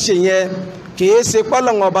tẹ́ ṣe yẹn kìí ṣe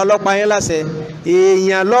pọ́lọ́ngàn ọba lọ́pàá yín láṣẹ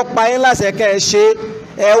èèyàn lọ́pàá yín láṣẹ kẹ́ ẹ ṣe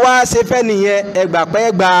ẹ wá ṣe fẹ́ nìyẹn ẹgbà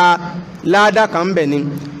pẹ́ gba ládàá kan bẹ̀ ni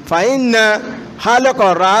fàyínà halqa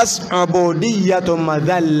ras ubudiyatu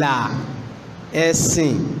madalla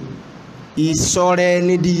ẹ̀sìn ìsọ̀rẹ́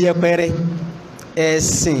nídìí yẹpẹrẹ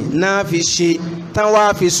ẹ̀sìn náà fi ṣe tán wá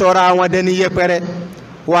fi sọ̀rọ̀ àwọn dẹni yẹpẹrẹ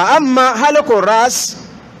wà á ma halqa ras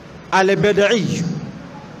al-bid'i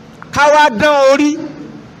káwá dán orí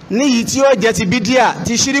níyìí tí ó jẹ́ ti bídíà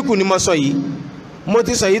ti ṣíríkù ni mo sọ yìí mo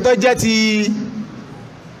ti sọ yìí tó jẹ́ ti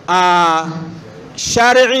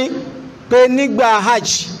ṣáríì pé nígbà hajj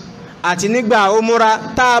àti nígbà umura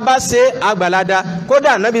tá a bá ṣe àgbàládá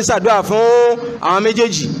kódà nábì ṣàdúà fún àwọn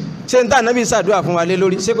méjèèjì ṣé n tá nábì ṣàdúà fún wa lé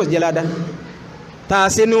lórí ṣé kò jẹ́ ládá tá a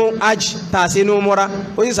ṣe ní hajj tá a ṣe ní umura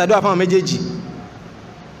ó sì ṣàdúà fún àwọn méjèèjì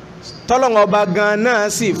tọ́lọ́ngọ̀ ọba gan náà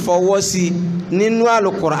sì fọwọ́ sí nínú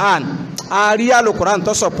alukur'an a rí alukur'an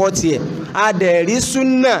tó sọpọ́tì ẹ̀ a dẹ̀ rí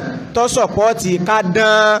súnà tó sọpọ́tì ká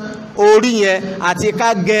dán orí yẹn àti ká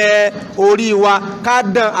gẹ orí wa ká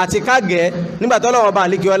dán àti ká gẹ nígbà tọ́lọ́ngọ̀ ọba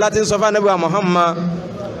àlekí ọlá tí ń sọ fún Ànábì wa Muhammad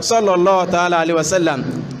sallallahu ta'ala alayhi wa sallam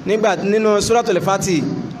nígbà nínú suratul Fati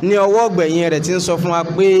ní ọwọ́ gbẹ̀yìn rẹ̀ tí ń sọ fún wa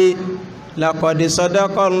pé laqad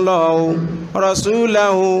sadaqallahu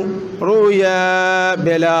rasulahu ruya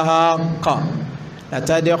bil haqq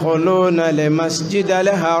latadkhuluna al-masjida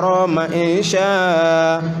al-harama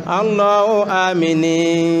insha Allahu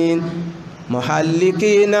aminin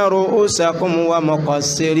muhallikina ru'usakum wa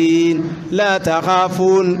muqassirin la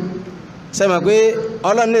takhafun sẹ́mi pé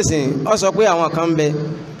ọlọ́nìsìn ọ sọ pé àwọn kan bẹ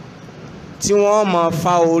tí wọ́n máa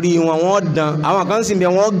fa orí wọn wọ́n dán àwọn kan sì bẹ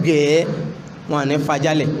wọ́n gẹ̀ẹ́ wọn ní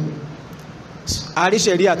fajálẹ̀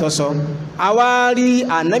àríṣẹ̀rí àtọ́sọ àwa rí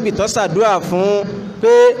ànábì tó ṣàdúrà fún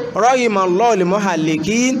pé rahimallahu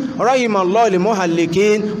al-muhallikin rahimallahu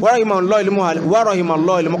al-muhallikin wa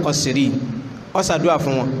rahimallahu al-muqassirin ó ṣàdúrà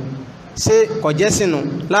fún wọn ṣé kò jẹ́ sínú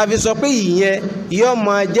láfi sọ pé ìyẹn yóò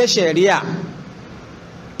máa jẹ́ ṣẹ̀ríà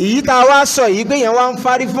èyí tá a wá sọ yìí pé yẹn wá ń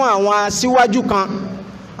fárí fún àwọn aṣíwájú kan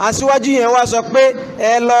aṣíwájú yẹn wá sọ pé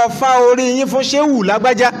ẹ lọ fá orí yín fún ṣéwù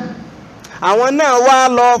lágbájá àwọn náà wá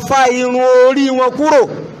lọ fá irun orí wọn kúrò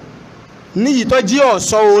níyìí tó jí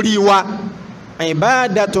ọ̀ṣọ́ orí wa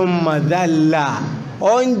ibadatun madalla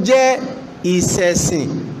ó ń jẹ́ ìṣẹ̀sìn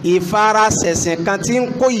ìfarasẹ̀sìn kan tí ń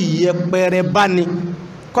kó ìyẹpẹrẹ báni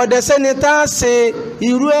kò dẹ̀ sẹ́ni tá a ṣe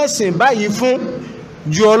irú ẹ̀sìn báyìí fún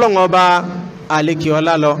ju Ọlọ́run Ọba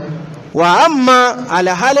àlekèọlá lọ. Wa amma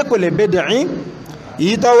al-haliqu li-bid'i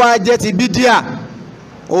èyí tó wá jẹ́ ti bídíà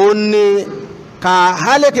ó ní ka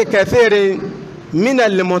haliqi kathirin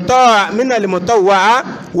minal mutawwa'a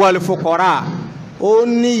wal fuqara ó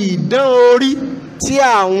ní ìdán orí tí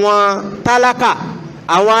àwọn tálákà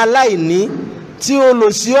àwọn aláìní tí ó lò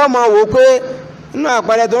sí ọmọ wò pé inú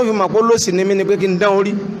àpẹẹrẹ tó ń fi mọ̀ pé ló sì ní mí ni pé kí n dán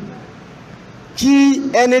orí kí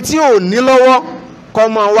ẹni tí ò ní lọ́wọ́ kọ́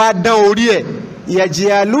mọ̀ wá dán orí ẹ̀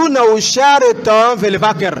yaj'aluna sharatan fil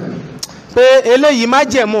faqr pé eléyìí má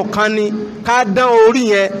jẹ̀mú kan ni ká dán orí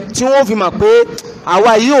yẹn tí wọ́n fi mọ̀ pé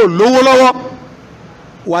àwa yìí ò lówó lọ́wọ́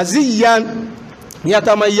waziyyan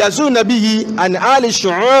yatamayyazuna bihi an ali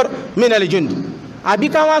shu'ur min al-jund àbí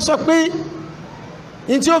ká wá sọ pé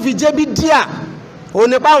ní tí ó fi jẹ́ bí díà ó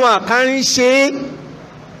nípa àwọn kan ń ṣe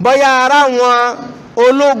bóyá ara wọn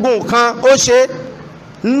ológun kan ó ṣe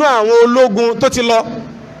nínú àwọn ológun tó ti lọ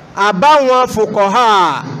àbáwọn fuqaha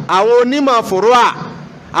àwọn onímọ̀ fùrúà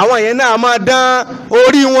àwọn yẹn náà máa dán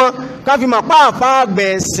orí wọn ká fi mọ̀ pàápà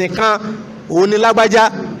gbẹ̀sìn kan òní lágbájá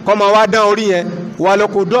kọ́ máa wá dán orí yẹn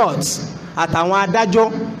walokudot àtàwọn adájọ́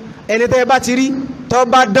ẹni tẹ́ bá ti rí tó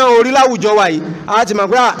bá dán orí láwùjọ wa yìí a ti mọ̀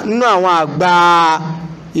pé nínú àwọn àgbà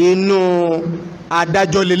inú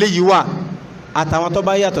adájọ́ lélẹ́yìí wà àtàwọn tó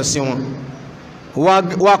bá yàtọ̀ sí wọn.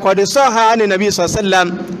 wa qad sahha ani nabi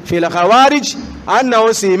sallam fil khawarij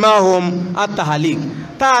annahu simahum at-tahliq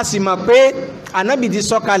tá a sì mọ̀ pé ànábì ti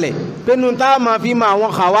sọ̀kalẹ̀ pé nu tá a máa fi mọ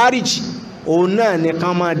àwọn khawarij òun náà ní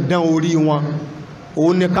ká máa dán orí wọn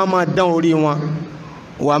òun ní ká máa dán orí wọn.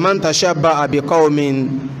 wa man tashabbaha bi qawmin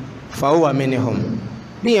fa huwa minhum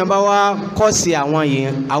bí yẹn bá wá kọ́ sí àwọn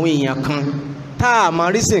èèyàn kan tá a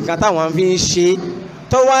máa rí sí nǹkan táwọn fi ń ṣe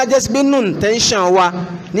tó wá jẹ́ sí pé nù tẹ́ńṣàn wa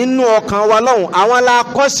nínú ọkàn wa lọ́hùn àwọn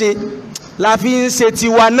alákọ́ṣe la fi ń ṣe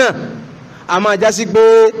tiwa náà a máa já sí pé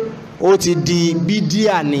ó ti di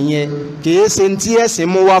bídíà nìyẹn kìí ṣe tí ẹ̀sìn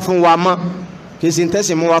mú wá fún wa mọ́ kìí ṣe tí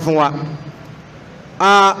ẹ̀sìn mú wá fún wa.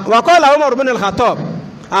 wa qala Umar ibn al-Khattab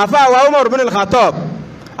àfáà wa Umar ibn al-Khattab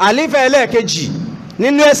àlífà ẹlẹ́ẹ̀kejì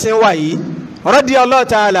nínú ẹ̀sìn wa yìí radiyallahu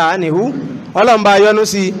ta'ala anhu ọlọ́mba yọ́nú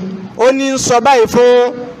sí ó ní sọ báyìí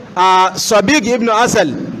fún Sabiq ibn Asal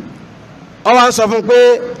ó wá ń sọ fún pé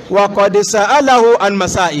wa qad sa'alahu an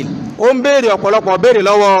masail ó ń béèrè ọ̀pọ̀lọpọ̀ béèrè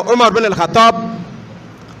lọ́wọ́ Umar ibn al-Khattab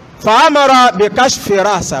fàámọ́ra bí káṣfì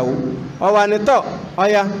ráṣàwó ọwà nítọ́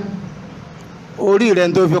ọya orí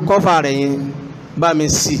rẹ̀ tó fi kọ́fà rẹ̀ yẹn bá mi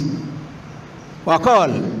sí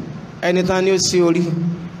wàkọ́ọ̀lù ẹni tán ni ó sí orí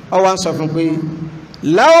ọwà ń sọ fún pé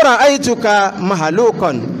láwọ́ra àìtùkà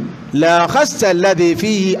mahalókan làkásítà lábẹ́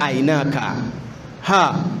fi àìnáka ha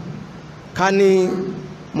ká ní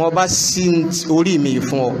mo bá sí orí mi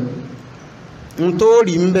fún ọ n tó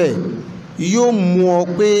rí ń bẹ̀ yóò mú ọ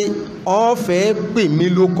pé ọ fẹ́ pè mí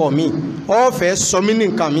lókọ mi ọ fẹ́ sọ mí ní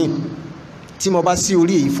nǹkan mi tí mo bá sí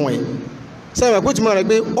orí èyí fún ẹ sẹ́wọ̀n pé tí mo rẹ̀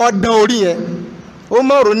pé ọ dán orí yẹn ó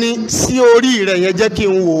mọ̀rún ní sí orí rẹ̀ yẹn jẹ́ kí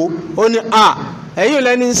n wò ó ní ẹ̀yìn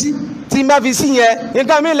lẹ́ni sí tí n bá fi sí yẹn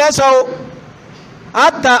nǹkan mi lẹ́sọ̀ o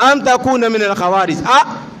ata antaku na minal khawarij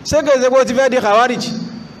ṣé kèé ṣe pé o ti fẹ́ di khawarij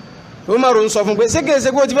ó mọ̀rún sọ fún pé ṣé kèé ṣe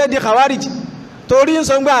pé o ti fẹ́ di khawarij torí ń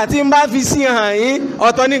sọ gbà tí n bá fi sí hàn yín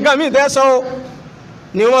ọ̀tọ̀ ní nǹkan mi tẹ́sọ̀ o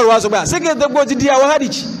ni wọ́n wá sọ pé àṣíkè tó gbó ti di àwọn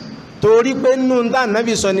khawarij torí pé nínú tá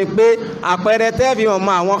nàbì sọ ni pé àpẹẹrẹ tẹ́ẹ̀fì wọn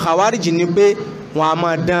mọ àwọn khawarij ni pé wọn a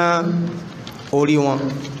máa dán orí wọn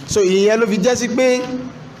so ìyẹn ló fi jẹ́ sí pé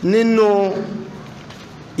nínú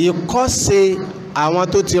ìkọ́ṣe àwọn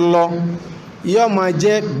tó ti lọ yóò máa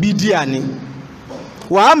jẹ́ bídíà ni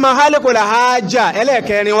wàá máa hálíkul hájà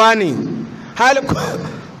ẹlẹ́ẹ̀kẹrin wá ní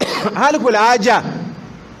hálíkul hájà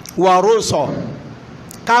wàrúsọ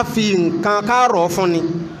ká fi nǹkan ká rọ̀ fún ni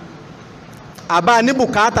àbá ní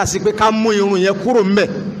bùkátà sí pé ká mú irun yẹn kúrò mbẹ̀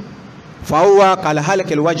fàáwá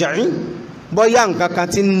kàlàhálẹ̀kẹ̀lẹ̀ wájàín bọ́yá nǹkan kan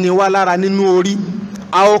tí ní wá lára nínú orí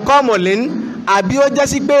àwòkọ́ mọ̀lẹ́n àbí ó jẹ́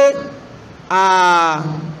sí pé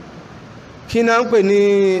kí náà ń pè ní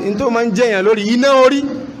tó máa ń jẹyàn lórí iná orí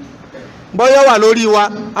bọ́yá wà lórí wa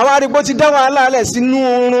àwọn arígbó ti dá wàhálà lẹ̀ sínú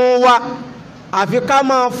irun wa àfi ká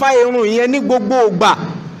máa fá irun yẹn ní gbogbo ìgbà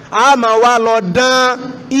a máa wá lọ dán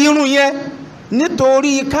irun yẹn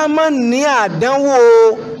nítorí ká má ní àdánwò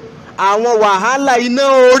àwọn wàhálà iná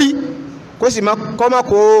orí kó sì kọ́ má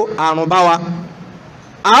kó àrùn bá wa.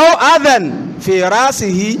 àwọn adhan fèrèsì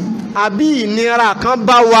yìí àbí ìnira kan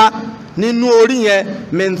bá wa nínú orí yẹn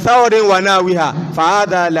mẹ́ntàwọ́dẹ́ wà náà wíhà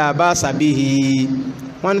fàádà làbá sàbíhì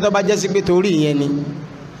wọ́n ní tó bá jẹ́ sí pé torí yẹn ni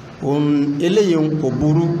òun eléyìí kò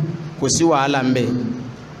burú kò sí wàhálà ń bẹ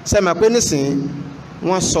sẹ́mi pé nísìnyí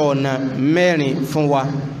wọ́n sọ ọ̀nà mẹ́rin fún wa.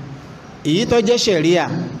 Èyí tó jẹ́ ṣẹ̀ríà,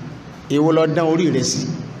 èwo ló dán orí rẹ̀ sí?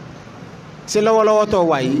 Ṣé lọ́wọ́lọ́wọ́ tó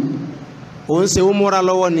wà yìí ó ń ṣe umura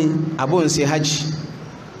lọ́wọ́ ni àbó ń ṣe hajj?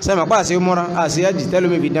 Sẹ́mi àpá àṣẹ umura àṣẹ hajj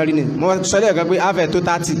tẹ́lómi fi dán rí ni. Mo sọ lẹ́ẹ̀kan pé àfẹ́ tó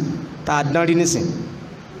 30 tá a dán rí nísìn.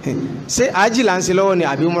 Ṣé hajj là ń ṣe lọ́wọ́ ni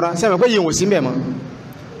àbí umura? Sẹ́mi pé yìí wò sí mẹ́ mọ́.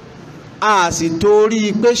 A sì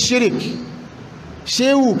torí pé shirik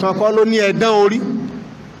ṣéwù kankan ló ní ẹ̀dán orí,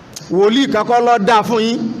 wòlíì kankan ló dá fún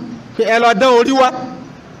yín pé ẹ lọ dán orí wá,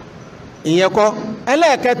 ìyẹn kọ́.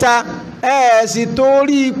 Ẹlẹ́ẹ̀kẹta, ẹ sì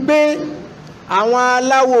torí pé àwọn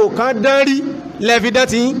aláwo kan dán rí lẹ́fi dán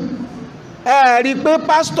tí yín, ẹ rí pé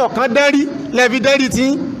pásítọ̀ kan dán rí lẹ́fi dán rí tí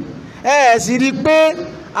yín, ẹ sì rí pé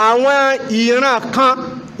àwọn ìran kan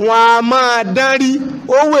wọn a máa dán rí,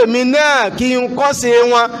 ó wèmí náà kí n kọ́ṣe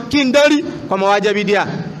wọn kí n dán rí, kọ́mọ wá jẹ́ bídíà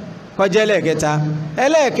kọjá. Ẹlẹ́ẹ̀kẹta.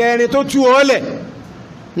 Ẹlẹ́ẹ̀kẹrin tó tú ọ lẹ̀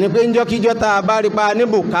ni pé njọ́kíjọ́ tá a bá rí pa ní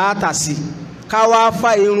bùkátà sí ká wá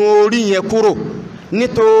fa irun orí yẹn kúrò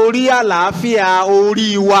nítorí àlàáfíà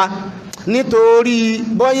orí wa, nítorí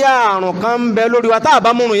bóyá àrùn kan ń bẹ lórí wa tá a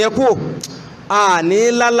bá múrun yẹn kúrò a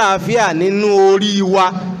ní lálàáfíà nínú orí wa,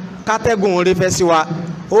 kátẹ́gùn orí fẹ́ sí wa.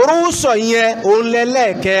 Orúsọ yẹn òun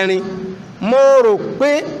lẹ́lẹ́ẹ̀kẹrin. Mo rò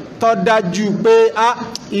pé tọ́dájú pé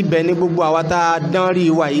ibẹ̀ ni gbogbo àwa tá a dán rí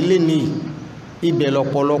wa ilé ní ibẹ̀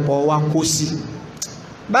lọ́pọ̀lọpọ̀ wa kó sí.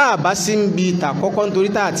 Bá a bá sí ń bi ìta kọ́kọ́ nítorí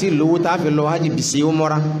tá a ti lówó tá a fi lọ hajj bí sí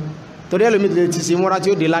umura, torí ẹlòmí ti sí umura tí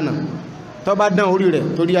ó dé lánàá tó bá dán orí rẹ̀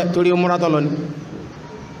torí umura tó lọ ni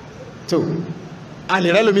tó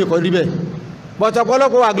alẹ́ rẹ̀ lómi kọ́ rí bẹ́ẹ̀.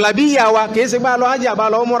 Bọ̀tọ̀pọ̀lọpọ̀ àgbàbí ìyá wa kìí ṣe gbá lọ hajj àbá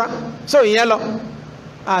lọ umura só ìyẹn lọ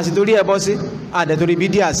a sì torí ẹbọ sí àdẹ̀torí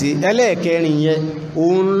bídíà sí. Ẹlẹ́ẹ̀kẹrin yẹn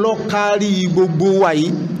òun lọ kárí gbogbo wa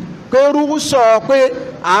yìí pé rúkú sọ pé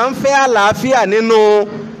à ń fẹ́ àlàáfíà nínú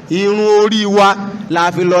irun orí wa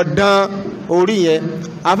la fi lọ dán orí yẹn.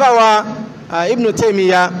 Àfáwà Ibn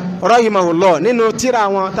Taymiyyah rahimahullah nínú tírà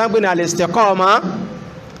wọn táǹgbé ní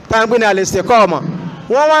al-Istiqama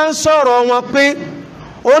wọ́n wá ń sọ̀rọ̀ wọn pé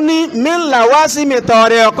ó ní min lawasimi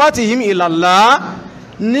tariqatihim ila Allah,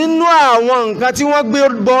 nínú àwọn nǹkan tí wọ́n gbé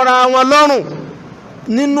bọ́ra wọn lọ́rùn,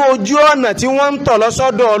 nínú ojú ọ̀nà tí wọ́n ń tọ̀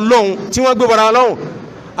lọ́sọ́dọ̀ Ọlọ́run tí wọ́n gbé bọ́ra wọn lọ́rùn,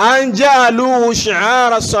 an ja'alu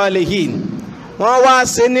shi'ara salihin. Wọ́n wá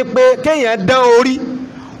ṣe ní pé kéèyàn dán orí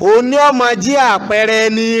òun ní ó máa jí àpẹẹrẹ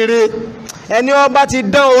ẹni ire. Ẹni ó bá ti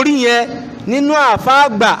dán orí yẹn nínú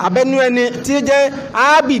àfáàgbà abẹ́nú ẹni tí jẹ́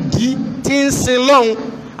ábìdí tí ń sin lọ́hun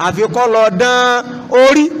àfikọ́ lọ dán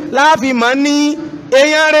orí láàfin mọ́ ní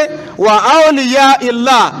èèyàn rẹ̀ wà áòlìyá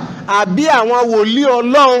ìlà àbí àwọn wòlíì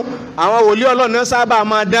Ọlọ́run náà sábà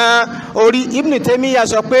máa dán orí. Ibn Taymiyyah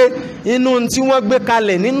sọ pé inú tí wọ́n gbé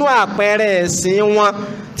kalẹ̀ nínú àpẹẹrẹ ẹ̀sìn wọn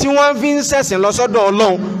tí wọ́n fi ń ṣẹ̀sìn lọ́sọ́dọ̀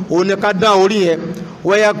Ọlọ́run òun ni ká dán orí yẹn.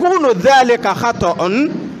 wa yakunu dhalika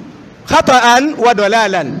khata'an wa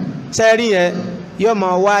dalalan. Sẹ́rí yẹn yóò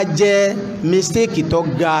máa wá jẹ́ mistake tó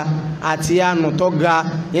ga àti àánú tó ga.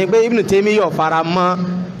 Yẹn pé Ibn Taymiyyah fara mọ́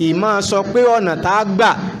ìmọ̀ sọ pé ọ̀nà tá a gbà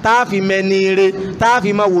tá a fi mẹni ire tá a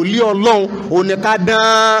fi mọ wòlíì Ọlọ́run òun ni ká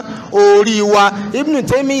dán orí wa. Ibn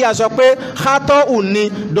Taymiyyah sọ pé khata'u ni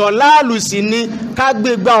dọ̀láàlù sí ni ká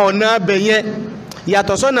gbé gba ọ̀nà abẹ yẹn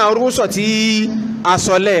yàtọ̀ sọ́nà orúsọ tí a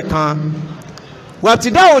sọ lẹ́ẹ̀kan.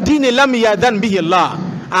 wabtida'u dini lam ya'dhan bihi Allah,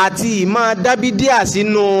 àti ìmọ̀ dábídíà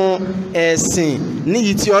sínú ẹ̀sìn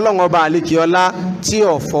níyì tí Ọlọ́run ọba àlekíọlá tí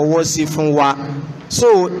ò fọwọ́ sí fún wa. So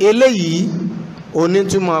eléyìí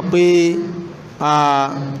onítúmọ̀ pé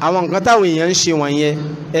àwọn nǹkan táwọn èèyàn ń ṣe wọ̀nyẹn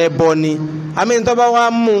ẹbọ ni. àmì tó bá wá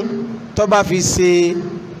mú tó bá fi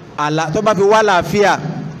wá àlàáfíà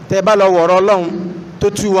tẹ́ bá lọ wọ̀rọ̀ Ọlọ́run tó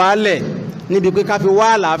tú wa lẹ̀ níbi pé ká fi wá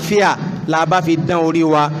àlàáfíà là bá fi dán orí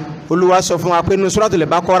wa. Olúwa sọ fún wa pé nínú Suratul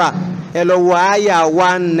Baqara ẹ lọ wo àyà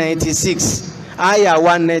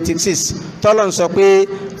 196 tọ́lọ̀ ń sọ pé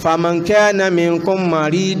faman kana minkum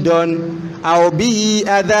maridun aw bihi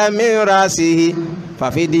adha min rasihi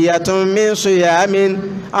fàfidíyàtún min siyamin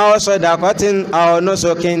aw sadaqatin aw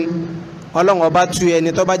nusukin. Ọlọ́run ọba tú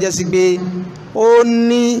ẹni tó bá jẹ́ sí pé ó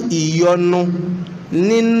ní ìyọnu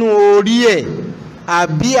nínú orí ẹ̀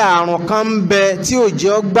àbí àrùn kan ń bẹ tí ò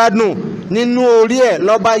jẹ́ gbádùn nínú orí ẹ̀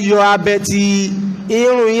ló bá yọ abẹ ti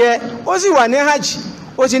irun yẹn, ó sì wà ní hajj,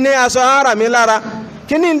 ó ti ní aṣọ ara mi lára,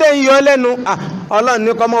 kí ní ndé yọ lẹ́nu. Ọlọ́run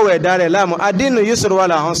ní kọ́mọ̀wé ẹ̀dá rẹ̀ láàmú adínú yusra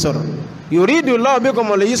wala usra yuridu Allahu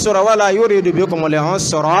bikumul yusra wala yuridu bikumul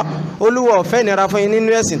usra. Olúwa ò fẹ́ nira fún yín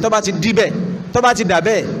nínú ẹ̀sìn. Tó bá ti di bẹ́ẹ̀, tó bá ti dà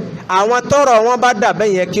bẹ́ẹ̀, àwọn tọrọ wọn bá dà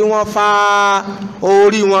bẹ́ẹ̀ yẹn kí wọ́n fa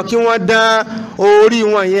orí wọn, kí wọ́n dán orí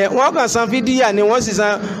wọn yẹn. Wọ́n kàn san fídíà ni wọ́n sì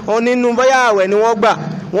san nínú bóyá àwẹ̀ ni wọ́n gbà,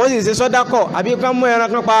 wọ́n sì ṣe sọ́dákọ̀ àbí kán mú ẹran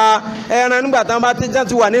kan pa ẹran nígbà tán bá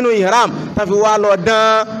ti wà nínú ihram tán fi wá lọ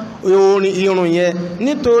dán irun yẹn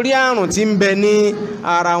nítorí àrùn tí ń bẹ ní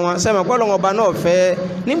ara wọn. sẹ́mi pọ́ lọ́wọ́ ọba náà fẹ́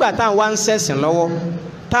nígbà táwọn wá ń ṣẹ̀sìn lọ́wọ́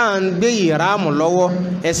táwọn ń gbé ihram lọ́wọ́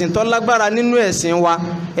ẹ̀sìn tó lágbára nínú ẹ̀sìn wa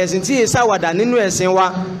ẹ̀sìn tí èsì àwàdà nínú ẹ̀sìn wa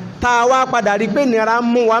tá a wá padà rí pé nira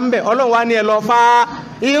mú wa ń bẹ̀ ọlọ́run wá ní ẹ lọ fa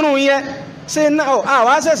irun yẹn ṣé náà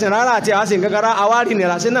àwa ṣẹ̀sìn rárá àti àwa sì ń kankan àwa rí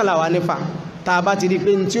nira ṣé náà làwa nífa tá a bá ti rí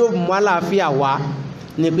pé tí ó mú àlàáfíà wá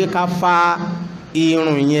ni pé ká fa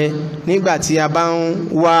irun yẹn nígbà tí a bá ń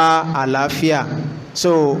wá àlàáfíà.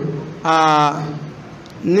 so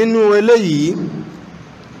nínú eléyìí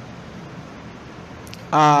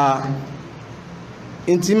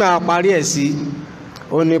ntí máa parí ẹ̀ sí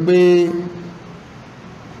ó ní pé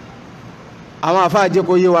àwọn àfáà jẹ́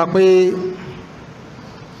kó yé wa pé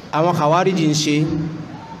àwọn kàwáríjì ń ṣe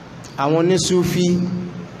àwọn onísúfí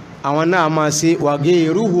àwọn náà máa ṣe wàgé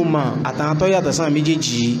irúhùmọ̀ àtàwọn tó yàtọ̀ sáà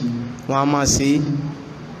méjèèjì wọn a máa ṣe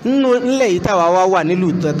nílẹ̀ yìí táwa wá wà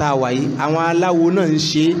nílùú tọ́ta wà yìí àwọn aláwo náà ń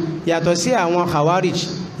ṣe yàtọ̀ sí àwọn kàwáríjì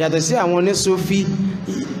yàtọ̀ sí àwọn onísúfí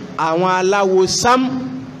àwọn aláwo sam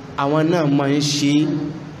àwọn náà máa ń ṣe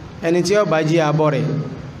ẹni tí ó bá jí abọ́ rẹ̀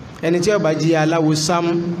ẹni tí ó bá jí aláwo sam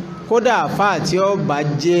kódà àfáà tí ó bá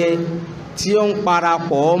jẹ́ tí ó ń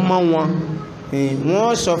parapọ̀ mọ́ wọn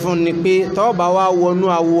wọ́n sọ fún ni pé tó bá wá wọnú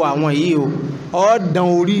awo àwọn yìí o ó dán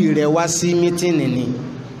orí rẹ̀ wá sí mítìnì ni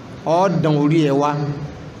ó dán orí ẹ̀ wá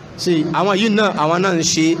sí àwọn yìí náà àwọn náà ń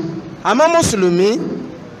ṣe àmọ́ mùsùlùmí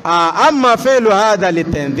àmọ́ fẹ́ lò hádà lè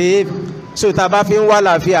tẹ̀lé so tá a bá fi ń wá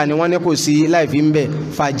láàfíà ni wọ́n ní kò sí láì fi ń bẹ̀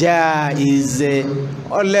fàjà ìzẹ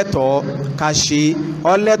ọlẹ́tọ̀ọ́ ká ṣe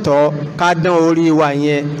ọlẹ́tọ̀ọ́ ká dán orí wa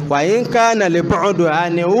yẹn wàyí ń ká nàlẹ́ bọ́ọ̀dù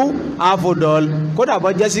àníwú àfọ̀dọ́l kódà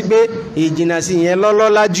bọ́ jẹ́ sí pé ìjìnà sí yẹn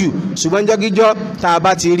lọ́lọ́lá jù ṣùgbọ́n jọ́gíjọ́ tá a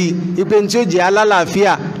bá ti rí ipe tí ó jẹ́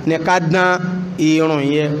alálàáfíà ní ká dán irun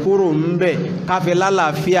yẹn kúrò ń bẹ̀ ká fi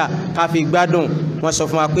lálàáfíà ká fi gbádùn wọ́n sọ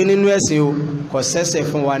fún wa pé nínú ẹ̀sìn o kò sẹ́sẹ̀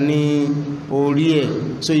fún wa ní orí ẹ̀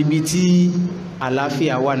so ibi tí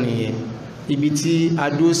àlàáfíà wà nìyẹn ibi tí a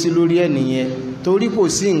dúró sí lórí ẹ̀ nìyẹn torí kò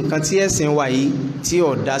sí nǹkan tí ẹ̀sìn wa yìí tí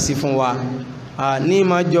ò dá sí fún wa ní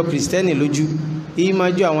máa jọ kìrìsìtẹ́nì lójú ní máa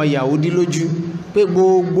jọ àwọn Yahudi lójú pé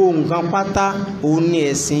gbogbo nǹkan pátá òun ni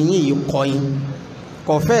ẹ̀sìn yìí kọ̀yìn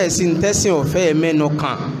kò fẹ́ẹ̀ sí ní tẹ́sìn ọ̀fẹ́ mẹ́nu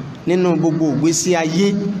kàn nínú gbogbo ìgbésí ayé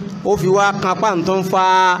ó fi wá kan pàǹtó ń fa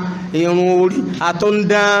irun orí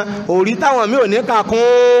àtúndán orí táwọn mi ò ní kà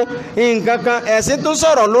kún nǹkan kan ẹ̀sìn tó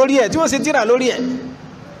sọ̀rọ̀ lórí ẹ̀ tí wọ́n sì tírà lórí ẹ̀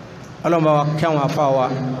ọlọ́run bá wa kí àwọn afá wa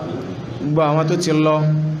gbọ́ àwọn tó ti lọ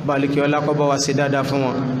balùkì ọlá kó bá wa ṣe dáadáa fún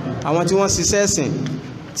wọn àwọn tí wọ́n ṣiṣẹ́ ẹ̀sìn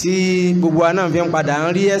tí gbogbo wa náà fi ń padà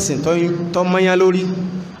ń rí ẹ̀sìn tó mọ́yán lórí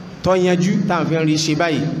tó yanjú táwọn fi ń rí ṣe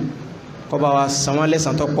báyìí kó bá wa san wọ́n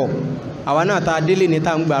lẹ́san tó pọ̀ àwa náà ta délé ní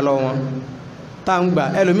tá ń gbà lọ wọn tá ń gbà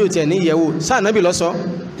ẹlòmíì ò tiẹ̀ ní ìyẹ̀wò sáà nábì lọ́sọ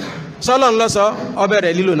sọ́lọ́n lọ́sọ ọbẹ̀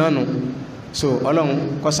rẹ̀ lílò náà nù so ọlọ́run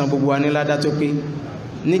kó san gbogbo wa ní ládá tó pé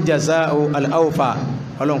ní jaza al-awfa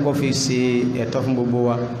ọlọ́run kó fi ṣe ẹ̀tọ́ fún gbogbo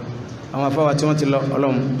wa àwọn afáwa tí wọ́n ti lọ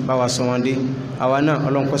ọlọ́run bá wa sọ wọn dé àwa náà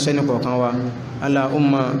ọlọ́run kó sẹ́ni kọ̀ọ̀kan wa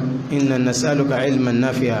Allahumma inna nas'aluka ilman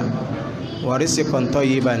nafi'a wa rizqan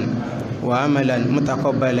tayyiban wa amalan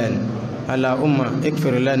mutaqabbalan Allahumma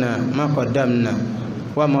ikfir lana ma qaddamna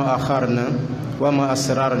wa ma akharna wa ma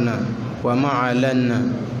asrarna wa ma alanna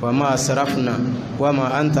wa ma asrafna wa ma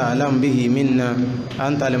anta alam bihi minna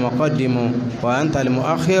anta al-muqaddimu wa anta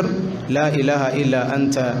al-mu'akhir la ilaha illa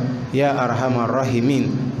anta ya arhamar rahimin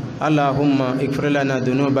Allahumma ikfir lana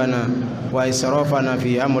dhunubana wa israfana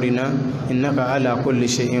fi amrina innaka ala kulli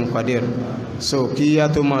shay'in qadir so kí a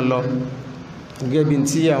tó máa lọ gẹ́gẹ́ bí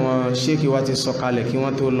tí àwọn Sheik wa ti sọ kalẹ̀ kí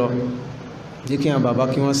wọ́n tó lọ jẹ́ kí àwọn bàbá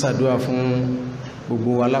kí wọ́n ṣàdúrà fún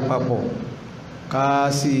gbogbo wa lápapọ̀ ká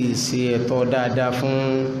sì ṣe ẹ̀tọ́ dáadáa fún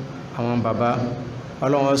àwọn bàbá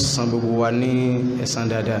Ọlọ́run san gbogbo wa ní ẹ̀san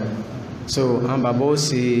dáadáa so àwọn bàbá ó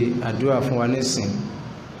ṣe àdúrà fún wa nísìn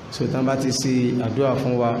so tán bá ti ṣe àdúrà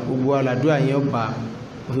fún wa gbogbo wa làdúrà yẹn ó bá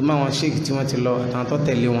òfin máa wọn Sheik tí wọ́n ti lọ àtàwọn tó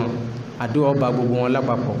tẹ̀lé wọn àdúrà ó bá gbogbo wọn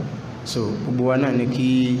lápapọ̀ so gbogbo wa náà ní kí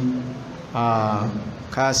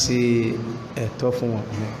ká ṣe ẹ̀tọ́ fún wọn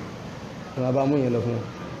wọn bá mú yẹn lọ fún wọn.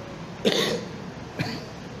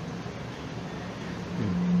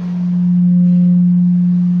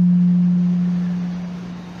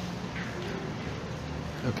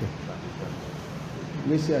 Okay.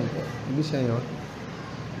 Gbèsè àyàn.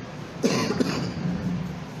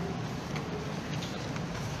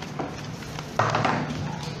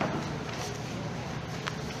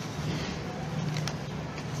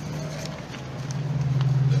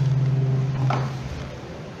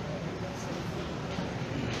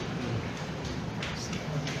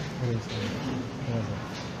 السلام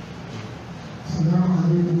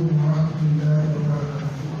عليكم ورحمة الله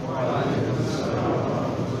وبركاته. وعليكم السلام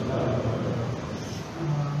ورحمة الله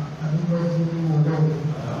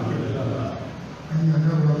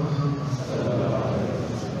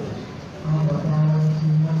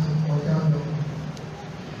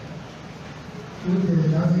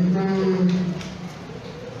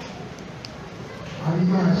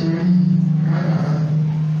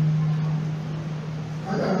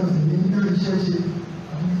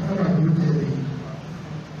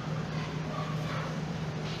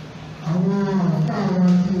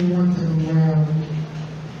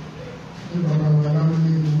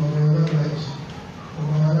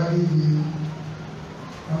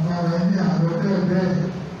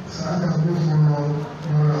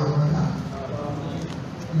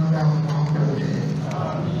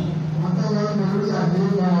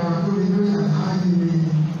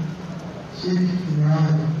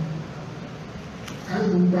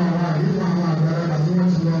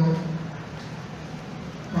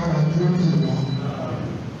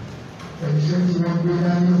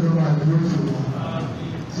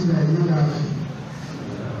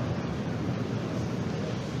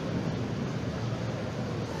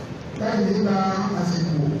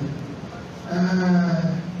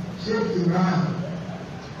Sheik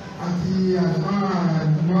àti àlùfáà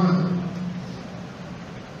àdúgbò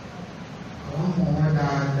àwọn ọmọ wọn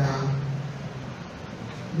dáadáa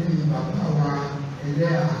lẹ́yìn bàbá wa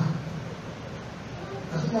ẹlẹ́à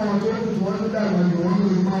àtúmọ̀ wọn tó kù tí wọ́n tó dàgbà jù wọ́n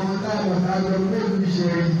lórí mọ́ wọn táwọn tájọ pẹ̀lú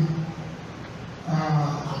iṣẹ́ rí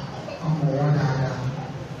ọmọ wọn dáadáa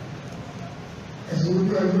ẹ̀sùn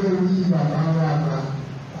ojú ẹgbẹ́ orí bàbá wa àgbà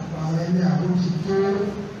bàbá wa ẹlẹ́à ó ti tó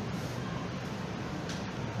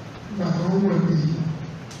bàbá wọn wọ̀ pé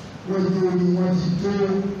wọ́n ní orí wọn ti tó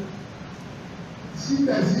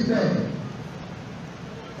síbẹ̀síbẹ̀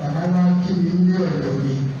bàbá wa kí mi ní ọ̀dọ̀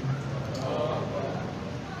mi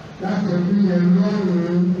láti ọdún yẹn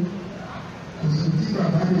lọ́rùn kò sí tí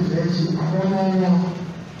bàbá lè fẹ́ ṣe àkọ́mọ́ wọn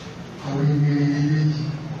àwọn ènìyàn méjì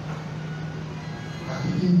àti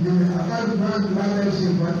kí n gbé àbálùbáàlù bá fẹ́ ṣe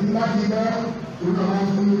nǹkan tí bá ti bá òun àwọn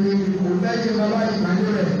fún mi kò lẹ́yìn bàbá ìgbàlè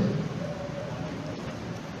rẹ̀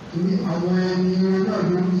ní àwọn ẹni náà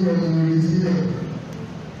ló ń bí ẹni rẹ̀ sílẹ̀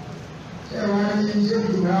ṣé wàá ní iṣẹ́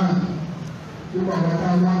ìgbàlè tó bàbá tá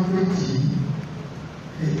a wá ń pè tì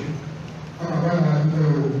í bàbá yàrá ń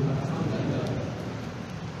bẹ̀rù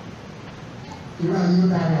ìwé ayé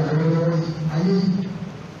tá a wà lọ́wọ́lọ́wọ́ ayé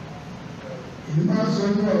ìlú máa ń sọ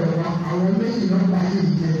ní ọ̀rọ̀ wa àwọn méjì náà bá ayé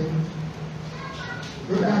jẹ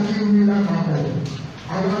ó dá kí ó ní lápapọ̀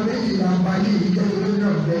àwọn méjì náà bá ayé jẹ tó ní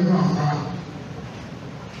ọ̀gbẹ́ náà fa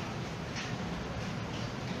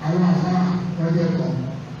àwọn àfa wọ́n jẹ kàn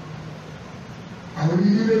àwọn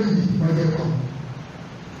onílé méjì wọ́n jẹ kàn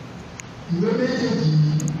ìwé méjèèjì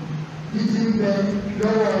bí ti ń bẹ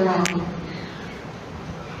lọ́wọ́ wa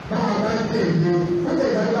báwa bá tẹ̀lé ó lè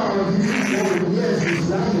dájú àwọn tí wọ́n ò ní ẹ̀sìn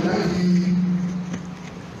ìsìláàmù láti.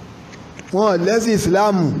 wọn lẹ́sìn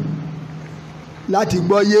ìsìláàmù láti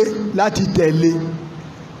gbọ́yé láti tẹ̀lé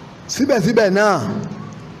síbẹ̀síbẹ̀ náà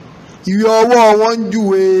ìwé ọwọ́ wọn ń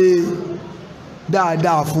júwe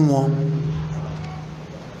dáadáa fún wọn.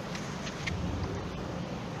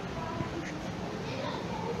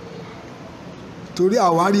 torí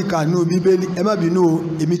àwárí kanú bíbélì ẹ má bínú o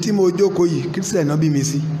èmi tí mo jókòó yìí kírísítẹ̀ náà bí mi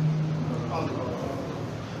sí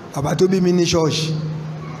bàbá tó bí mi ní ṣọ́ọ̀ṣì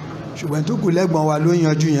ṣùgbọ́n tó kù lẹ́gbọ̀n wa ló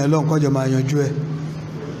yanjú yẹn lọ́n kọ́jọ máa yanjú ẹ̀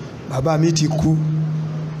bàbá mi ti kú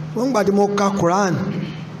wọ́n gbà tí mo ka Quran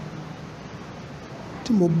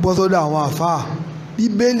tí mo bọ́ sọ́dọ̀ àwọn àfáà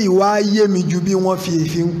bíbélì wá yé mi ju bí wọ́n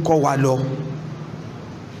fi ń kọ́ wa lọ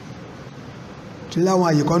tí láwọn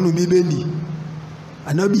àyíkọ́nù bíbélì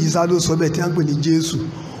ànábì Ìsá ló sọ bẹ́ẹ̀ tí wọ́n pè ní Jésù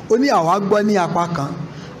ó ní àwa gbọ́ ní apá kan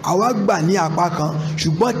àwa gbà ní apá kan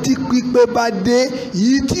ṣùgbọ́n tí pípé bá dé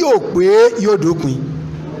yìí tí ò pé yóò dópin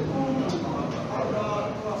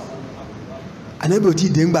ànábì ò tí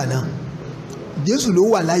ì dé ńgbà náà Jésù ló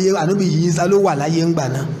wà láyé ànábì Ìsá ló wà láyé ńgbà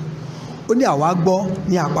náà ó ní àwa gbọ́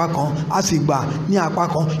ní apá kan a sì gbà ní apá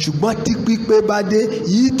kan ṣùgbọ́n tí pípé bá dé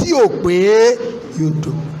yìí tí ò pé yóò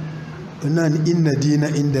dópin náà ni inna dina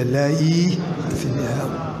inda Allahi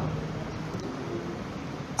al-Islam.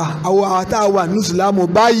 àwọn àtàwà ní ìsìlámù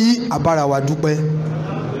báyìí àbára wa dúpẹ́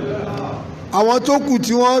àwọn tó kù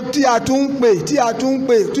tí a tún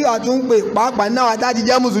ń pè pàápàá náà àtàtì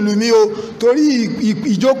jẹ́ mùsùlùmí o torí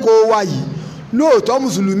ìjókòó wa yìí lóòótọ́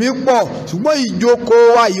mùsùlùmí pọ̀ ṣùgbọ́n ìjókòó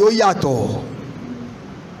wa yìí ó yàtọ̀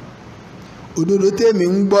òdodo tèmi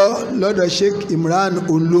ń gbọ́ lọ́dọ̀ Sheik Imran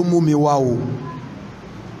òun ló mú mi wá o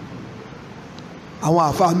àwọn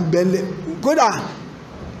àfa ń bẹ́lẹ̀ kódà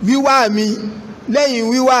wíwá mi lẹ́yìn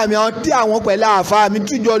wíwá mi àwọn tí àwọn pẹ̀lú àfa mi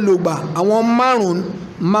tújọ lògbà àwọn 5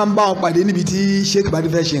 máa ń bá wọn pàdé níbi tí Sheik bá ti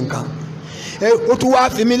fẹ́ ṣe nǹkan ó tún wá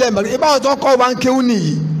fi mí lẹ́mọ̀ ìbáwọn tó kọ́ wa ń kéwú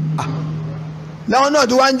nìyí láwọn náà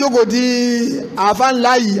tó wá ń jókòó tí àfa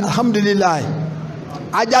ńlá yìí alhamdulilayi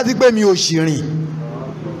ajá sí pé mi ò sì rìn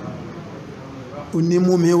òní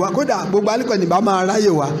mú mi wá kódà gbogbo alẹ́kọ̀ọ́ ní bá máa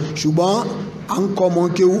ráyè wá ṣùgbọ́n à ń kọ́ ọmọ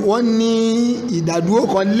kéwú wọ́n ní ìdádúró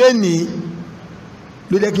kan lénìí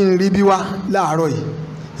ló jẹ́ kí n rí bí wá láàárọ̀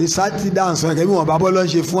yìí sátidé dáhùnsọ ẹ̀kẹ́ bí wọ́n bá bọ́ lọ́n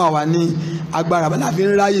ṣe fún àwa ní agbára bá láfi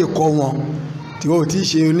ń ráyè kọ́ wọn tí wọ́n ò tí ì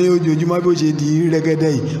ṣe ní ojoojúmọ́ bí ó ṣe di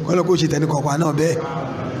rẹ́gẹ́dẹ́ yìí kọ́ ló kó ṣe tẹ̀lé kọ̀ọ̀kan náà bẹ́ẹ̀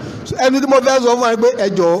ẹnu tí mo fẹ́ sọ fún wa pé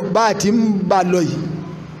ẹjọ́ bá a ti ń bá a lọ yìí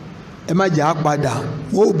ẹ má jà á padà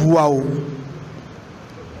wọ́n ò bu wa o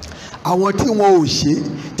àwọn tí wọn ò ṣe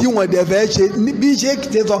tí wọn dẹ̀ fẹ́ ṣe bí ṣe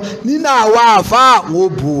kìí sọ nínú àwa àfáà wọn ò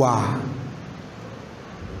bu wa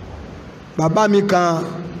bàbá mi kan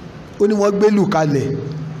ó ní wọ́n gbélù kalẹ̀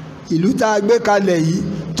ìlú tá a gbé kalẹ̀ yìí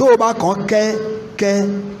tó o bá kàn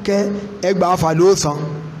kẹ́ ẹgbàá fà ló san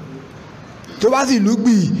tó bá sì lù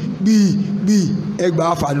gbì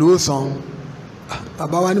ẹgbàá fà ló san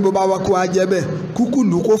bàbá wa ní bó bá wá kó wa jẹ́ bẹ́ẹ̀ kúkú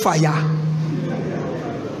lù kó fàyà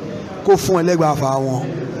kó fún ẹlẹ́gbàá fà wọn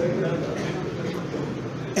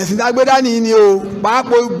ẹ̀sìn tá a gbé dání ni o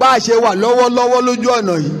pàápàá bá a ṣe wà lọ́wọ́lọ́wọ́ lójú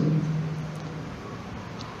ọ̀nà yìí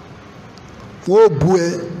wọ́n ò bu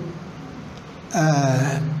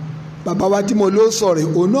bàbá wa tí mo ló sọ̀rọ̀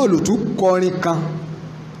òun náà ló tún kọrin kan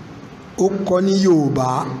ó kọ ní Yorùbá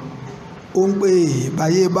ó ń pè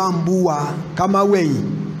báyé bá ń bú wa ká má wẹ̀yìn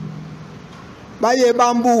báyé bá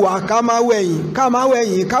ń bú wa ká má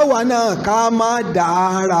wẹ̀yìn káwa náà ká má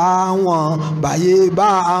dára wọn báyé bá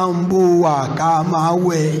ń bú wa ká má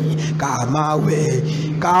wẹ̀yìn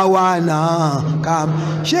káwa náà ká.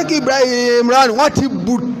 Sheik Ibrahim Imran wọ́n ti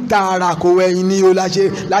bu tààrà kò wẹ̀yìn ni o la ṣe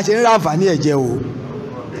ń ráǹfààní ẹ̀jẹ̀ o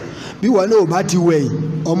bí wọn náà bá ti wẹ̀yìn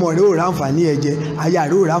ọmọ rẹ ò ráǹfààní ẹ̀jẹ̀ aya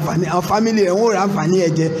rẹ ò ráǹfààní àwọn fámìlì rẹ ò ráǹfààní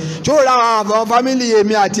ẹ̀jẹ̀ tó ra àwọn fámìlì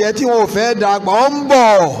èmi àti ẹ tí wọn ò fẹ́ darapọ̀ ọ̀ ń bọ̀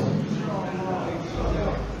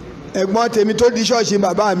ẹ̀gbọ́n tèmi tó di ṣọ́ọ̀ṣì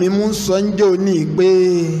bàbá mi mú sọ́njẹ́ òní pé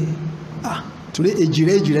torí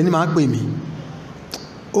èjìrẹ́ ni máa pè mí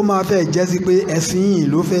ó máa fẹ́ jẹ́ sí pé ẹ̀sìn yìí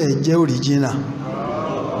ló fẹ́ jẹ́ original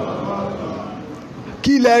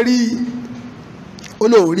kí lẹ rí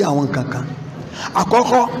olóòrí àwọn kankan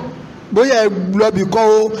àkọ́kọ́ bóyá ẹ lọ́bì kọ́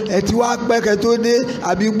o ẹ ti wá pẹ́kẹ́ tó dé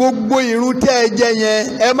àbí gbogbo irun tẹ́ ẹ jẹ yẹn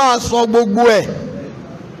ẹ máa san gbogbo ẹ̀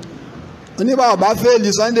oníbàwọ̀ bá fẹ́ẹ̀lì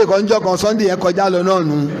Sunday kan jọ kan Sunday yẹn kọjá lọ náà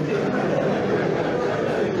nù.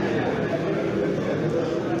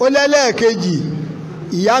 ó lẹ́lẹ́ẹ̀kejì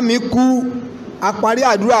ìyá mi kú aparí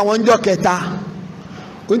àdúrà àwọn ọjọ́ kẹta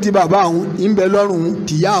ó ti bàbá òun ń bẹ lọ́rùn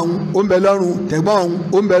tìyá òun ó ń bẹ lọ́rùn tẹ̀gbọ́n òun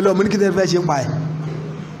ó ń bẹ lọ́rùn mo ní kí tẹ́ fẹ́ ṣe pa ẹ̀.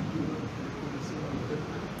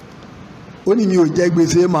 ó ní mi ò jẹ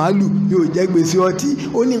gbèsè màálù mi ò jẹ gbèsè ọtí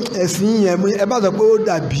ó ní ẹ̀sìn yẹn ẹ bá sọ pé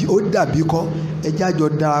ó dàbí kọ́ ẹ jájọ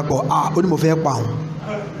darapọ̀ ó ní mo fẹ́ pa òun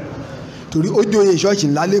torí ó jóye ṣọ́ọ̀ṣì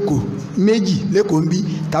ńlá lẹ́kọ̀ọ́ méjì lẹ́kọ̀ọ́ ń bí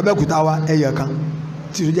tàbẹ́kúta wa ẹyọ kan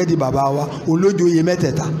tí ó jẹ́ di bàbá wa olójóye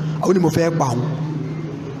mẹ́tẹ̀ẹ̀ta ó ní mo fẹ́ pa òun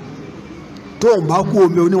tóun bá kú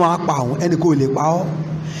omi oníwọ̀n á pa òun ẹnì kò lè pa ọ́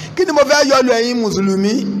kí ni mo fẹ́ yọ lu ẹ̀yin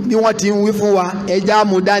mùsùlùmí bí wọ́n ti ń wí fún wa ẹja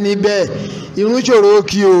mú dání bẹ́ẹ̀ irun ṣòro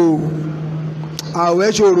kí o àwẹ̀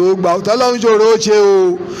ṣòro gbà tọ́lọ́run ṣòro ṣe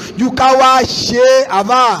o ju ká wá ṣe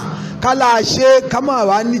àbá kálá ṣe ká má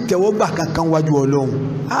wá ní tẹ̀wọ́gbà kankan wájú ọlọ́run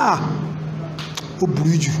ó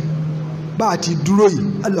burú jù bá a ti dúró yìí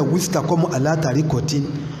aláwísítà kọ́mọ alátàrí kọ̀tí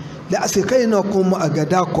lẹ́sẹ̀kẹ́yìn náà kọ́ mọ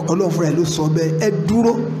àgàdá ọlọ́run fúnra ẹ̀ ló sọ bẹ́ẹ̀ ẹ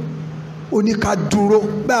dúró ó ní ká dúró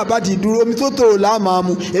bá a bá ti dúró omi tó tòrò láàmà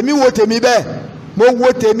mu èmi wo tèmi bẹ́ẹ̀ mo wo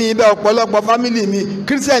tèmi bẹ́ẹ̀ ọ̀pọ̀lọpọ̀ fámìlì mi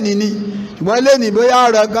kírísítẹ̀nì ni ṣùgbọ́n lẹ́nu bóyá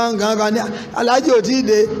ọ̀rọ̀ gangan ní aláàjì ò tí ì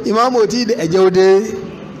dé ìmáàmù ò tí ì dé ẹ̀jẹ̀ ò dé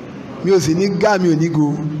mi ò sì ní gá mi ò ní go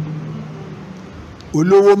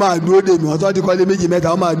olówó máa dúró dè mí ọ̀tọ́ ti kọ́lé méjì mẹ́ta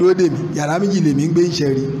ó máa dúró dè mí yàrá méjì lèmi ń gbé ń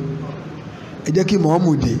ṣẹ́rí ẹ jẹ́ kí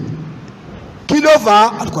mọ̀ọ́mù dé kí ló fà á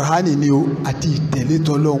Al-Qur'ani ni o àti ìtẹ̀lé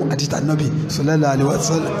tọ́lọ́hún àti tànàbì sallallahu alaihi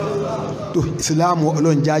wasallam tó ìsìláàmù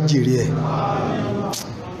ọlọ́njà jèrè ẹ̀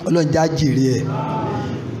ọlọ́njà jèrè ẹ̀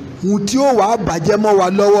ohun tí ó wàá bàjẹ́ mọ́ wa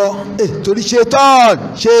lọ́wọ́ torí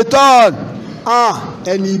ṣetán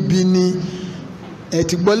ẹni ibi ni ẹ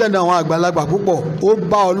ti gbọ́ lẹ́nu àwọn àgbàlagbà púpọ̀ ó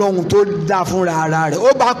bá ọlọ́run tó dá fúnra ara rẹ̀ ó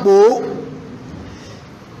bá pò ó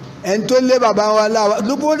ẹni tó lé baba wa láwa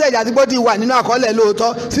lóbó dẹ̀jà tí bó ti wà nínú àkọọ́lẹ̀ lóòótọ́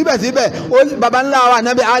síbẹ̀síbẹ̀ baba ńlá wa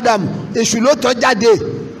nábì Ádámù èṣù ló tọ́ jáde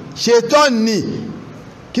ṣetán ni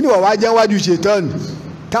kí ni wọ́n wá jẹ́ wájú ṣetán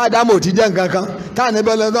tá Ádámù ti jẹ́ nǹkan kan tá ànábì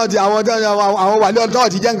Ọlọ́run ti àwọn wàlẹ́ Ọlọ́run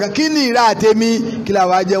ti jẹ́ nǹkan kí ni ìrà àtẹ̀mí kí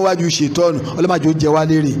làwọn á jẹ́ wájú ṣètọ́nù ọlọ́màjò jẹ wá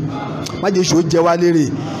lérè májè ṣó jẹ wá lérè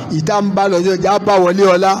ìta ń bá lọ́jọ́ já bá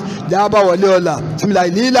wọlé ọlá símìlà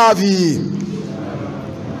ìlíláàfì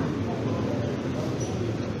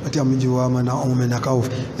àti àmìjì wa mọ̀nà ọmọ mẹ́nà káwọ́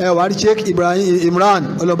wà rí Sheik Imran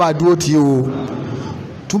ọlọ́ba àdúró tí o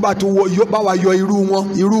túbà tó bá wa yọ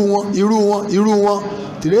irú wọn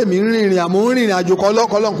tìrẹ́ mi rìnrìn àjò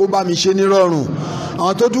kọ́lọ́kọ́lọ́ kó bá mi ṣe nírọ̀rùn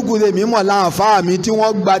àwọn tó dúkù tèmi mọ̀ láàfáà mi tí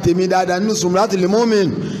wọ́n gba tèmi dáadáa nínú Sumratul Mu'min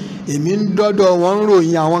èmi ń dọ́dọ̀ wọn ń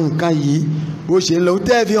ròyìn àwọn nǹkan yìí bó ṣe ń lọ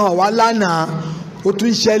tẹ́ fi hàn wá lánàá ó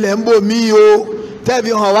tún ṣẹlẹ̀ ń bò mí o tẹ́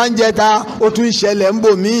fi hàn wá ń jẹta ó tún ṣẹlẹ̀ ń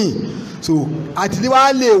bò mí so àti ní wàá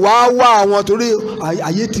lè wá àwọn torí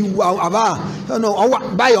àyè ti àbá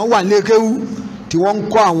báyìí wọ́n wà ní kéwú tí wọ́n ń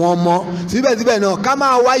kọ́ àwọn ọmọ síbẹ̀síbẹ̀ náà ká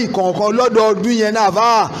máa wá ìkọ̀ọ̀kan lọ́dọọdún yẹn náà fà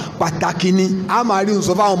pàtàkì ni a máa rí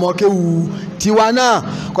nsọ fáwọn ọmọ kéwu tiwa náà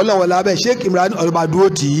kọ́lọ́wọ́ lábẹ́ Sheik Imran ọlọ́ba dúró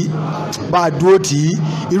tì í bá a dúró tì í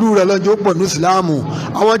irú rẹ̀ lọ́jọ́ pọ̀ ní ìsìláàmù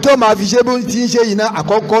àwọn tó máa fi ṣe bó ti ń ṣe yìí náà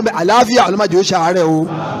àkọ́kọ́ àlàáfíà ọlọ́mọdé ó ṣàárẹ̀ o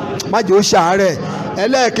májè ó ṣàárẹ̀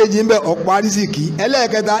ẹlẹ́ẹ̀kejì ń bẹ ọ̀pọ̀ àrísìkì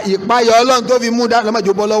ẹlẹ́ẹ̀kẹta ìpayọ̀ Ọlọ́run tó fi mú dá ọlọ́mọdé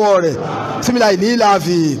ó bọ́ lọ́wọ́ rẹ̀ símìlà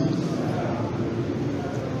ìlíláàfì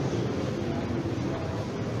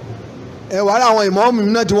wàhálà àwọn ìmọ̀ọ́mù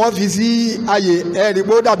náà tí wọ́n fi sí ààyè ẹ̀rí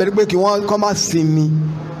pé ó dàbẹ̀ pé kí wọ́n kọ́ máa sinmi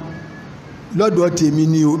lọ́dọ̀ tèmi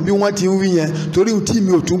ni o bí wọ́n ti ń wí yẹn torí tí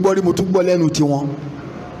mi ò tún gbọ́ rí mo tún gbọ́ lẹ́nu tiwọn.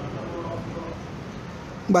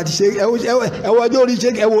 nígbà tí Sheik ẹwọ́ ọjọ́ orí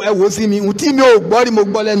Sheik ẹwọ́ sí mi tí mi ò gbọ́ rí mo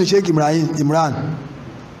gbọ́ lẹ́nu Sheik Imran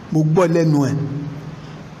mo gbọ́ lẹ́nu ẹ̀.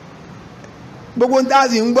 gbogbo ń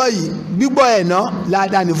táàsì ń gbọ́ yìí gbígbọ́ ẹ̀ náà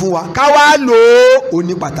ládàá ni fún wa ká wá lò ó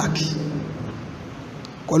ní pàtàkì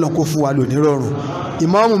kọ́lọ́n kó fún wa lò ní rọrùn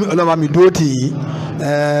ìmáàmù ọlọ́mọ mi dúró tì í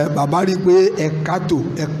bàbá rí i pé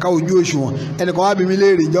ẹ̀ka ojú òṣùwọ̀n ẹnìkan wá bí mi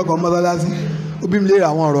léèrè ìjọ kan mọ́sálásí ó bí mi léèrè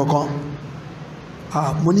àwọn ọ̀rọ̀ kan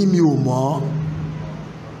mo ní mi ò mọ̀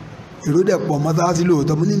èrò dẹ̀ pọ̀ mọ́sálásí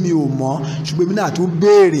lóòótọ́ mo ní mi ò mọ̀ ṣùgbọ́n mi náà tún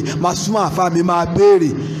béèrè máa súnmọ́ àfa mi máa béèrè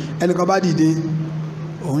ẹnìkan bá dìde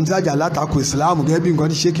òun jájà látakò ìsìláàmù gẹ́gẹ́ bí nǹkan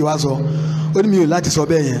tí Sheik wá sọ ó ní mi ò láti sọ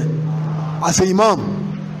bẹ́ẹ̀ yẹn àṣẹ ìmáàmù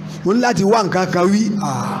mo ní láti wá nǹkan kan wí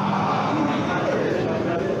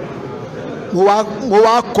mo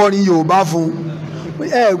wá kọrin Yorùbá fún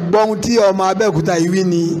ẹ gbọ́n tí ọmọ Abẹ́òkúta yìí wí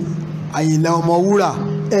ni Àyìnlá Ọmọwúrà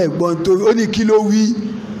ẹ gbọ́n tó ó ní kí ló wí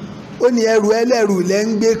ó ní ẹrù ẹlẹ́rù lẹ́ ń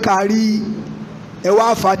gbé kárí ẹ wá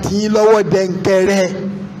fà tiyín lọ́wọ́ dẹ́ńkẹrẹ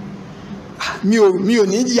mi ò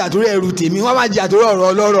ní jìyà torí ẹrù tèmi wọ́n máa jìyà torí ọ̀rọ̀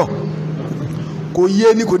ọlọ́rọ̀ kò yé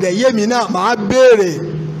ni kò dẹ̀ yé mi náà màá béèrè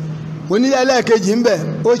mo ní ẹlẹ́ẹ̀kejì ń bẹ̀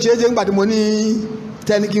ó ṣeé ṣe nígbà tí mo ní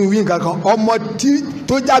tẹ́ni kí n wí nǹkan kan ọmọ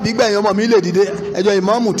tó jábí gbẹ̀yìn ọmọ mi lè dìde ẹjọ́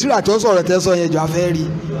ìmáàmù tíra tó sọ̀rọ̀ tẹ́ sọ yẹn jọ afẹ́ rí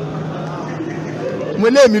mo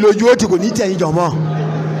lé mi lójú ó ti kò ní tẹ̀yìn jọ̀mọ́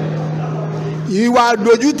ìwà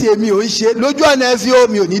dojú tì èmi ò ń ṣe lójú ọ̀nà ẹ sí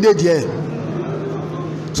omi ò ní dèdí ẹ̀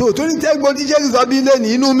so tó ní tẹ́gbọ́n tí Sheik sọ bí lé ní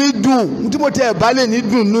inú mi dùn tí mo tẹ́ ẹ̀ bá lè ní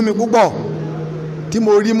dùn nínú mi púpọ̀ tí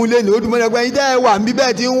mo rí mú lẹ́nu ó dùn mọ́ ẹgbẹ́ yín tẹ́ ẹ wà níbí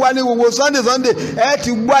bẹ́ẹ̀ ti ń wá ní gbogbo Sunday ẹ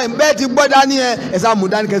ti gbọ́ dání ẹ sá mú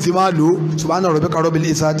dání kẹsì máa lò ó subhana rabbika rabbil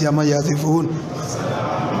izzati amma yasifun.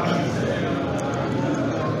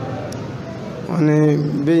 wọ́n ní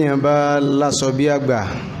béèyàn bá láṣọ bí àgbà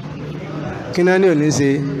kí náà ní ò ní ṣe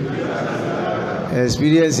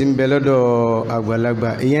experience ń bẹ lọ́dọ̀ àgbàlagbà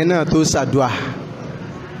ìyẹn náà tó ṣàdúà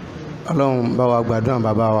ọlọ́run bá wa gbàdúrà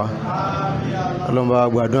bàbá wa ọlọ́run bá wa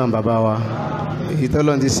gbàdúrà bàbá wa èyí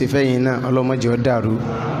tọ́lọ́run ti ṣe fẹ́yìn náà ọlọ́mọdé ó dàrú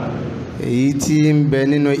èyí tí ń bẹ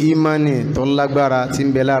nínú ìmánì tó lágbára tí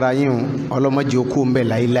ń bẹ lára yín ọlọ́mọdé ó kú ń bẹ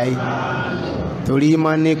láíláí torí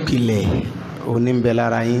ìmánì ìpìlẹ̀ òní ń bẹ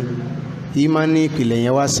lára yín ìmánì ìpìlẹ̀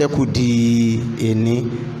yẹn wá ṣẹ́kù di èní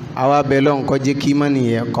àwa bẹ lọ́hùn kó jẹ́ kí ìmánì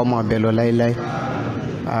yẹn kó máa bẹ lọ láíláí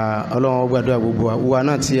ọlọ́run ó gbàdúrà gbogbo wa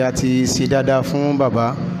náà tí a ti ṣe dáadáa fún bàbá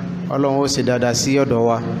ọlọ́run ó ṣe dáadáa sí ọ̀dọ̀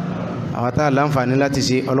wa àwọn tá a láǹfààní láti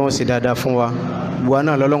ṣe ọlọ́run ṣe dáadáa fún wa gbogbo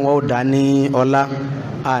náà lọ́lọ́run ó dá ní ọlá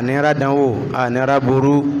ànírà dánwò ànírà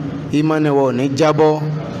burú ìmánìwọ̀ ò ní jábọ́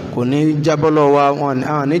kò ní jábọ́ lọ́wọ́ wọn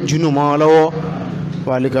àwọn ní jùnú mọ́ ọ lọ́wọ́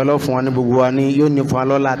wàlíkà lọ́ fún wa ní gbogbo wa ní yóò ní fún wa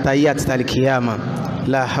lọ́la táyé àti tàlíkìyàmà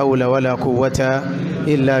la hawla wala quwwata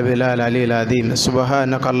illa billahi al-aliyyil azim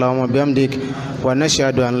subhanaka allahumma bihamdik wa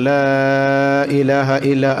nashhadu an la ilaha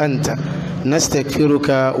illa anta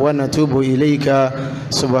نستغفرك ونتوب إليك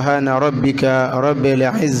سبحان ربك رب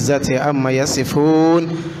العزة عما يصفون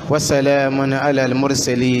وسلام على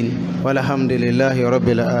المرسلين والحمد لله رب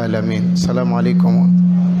العالمين السلام عليكم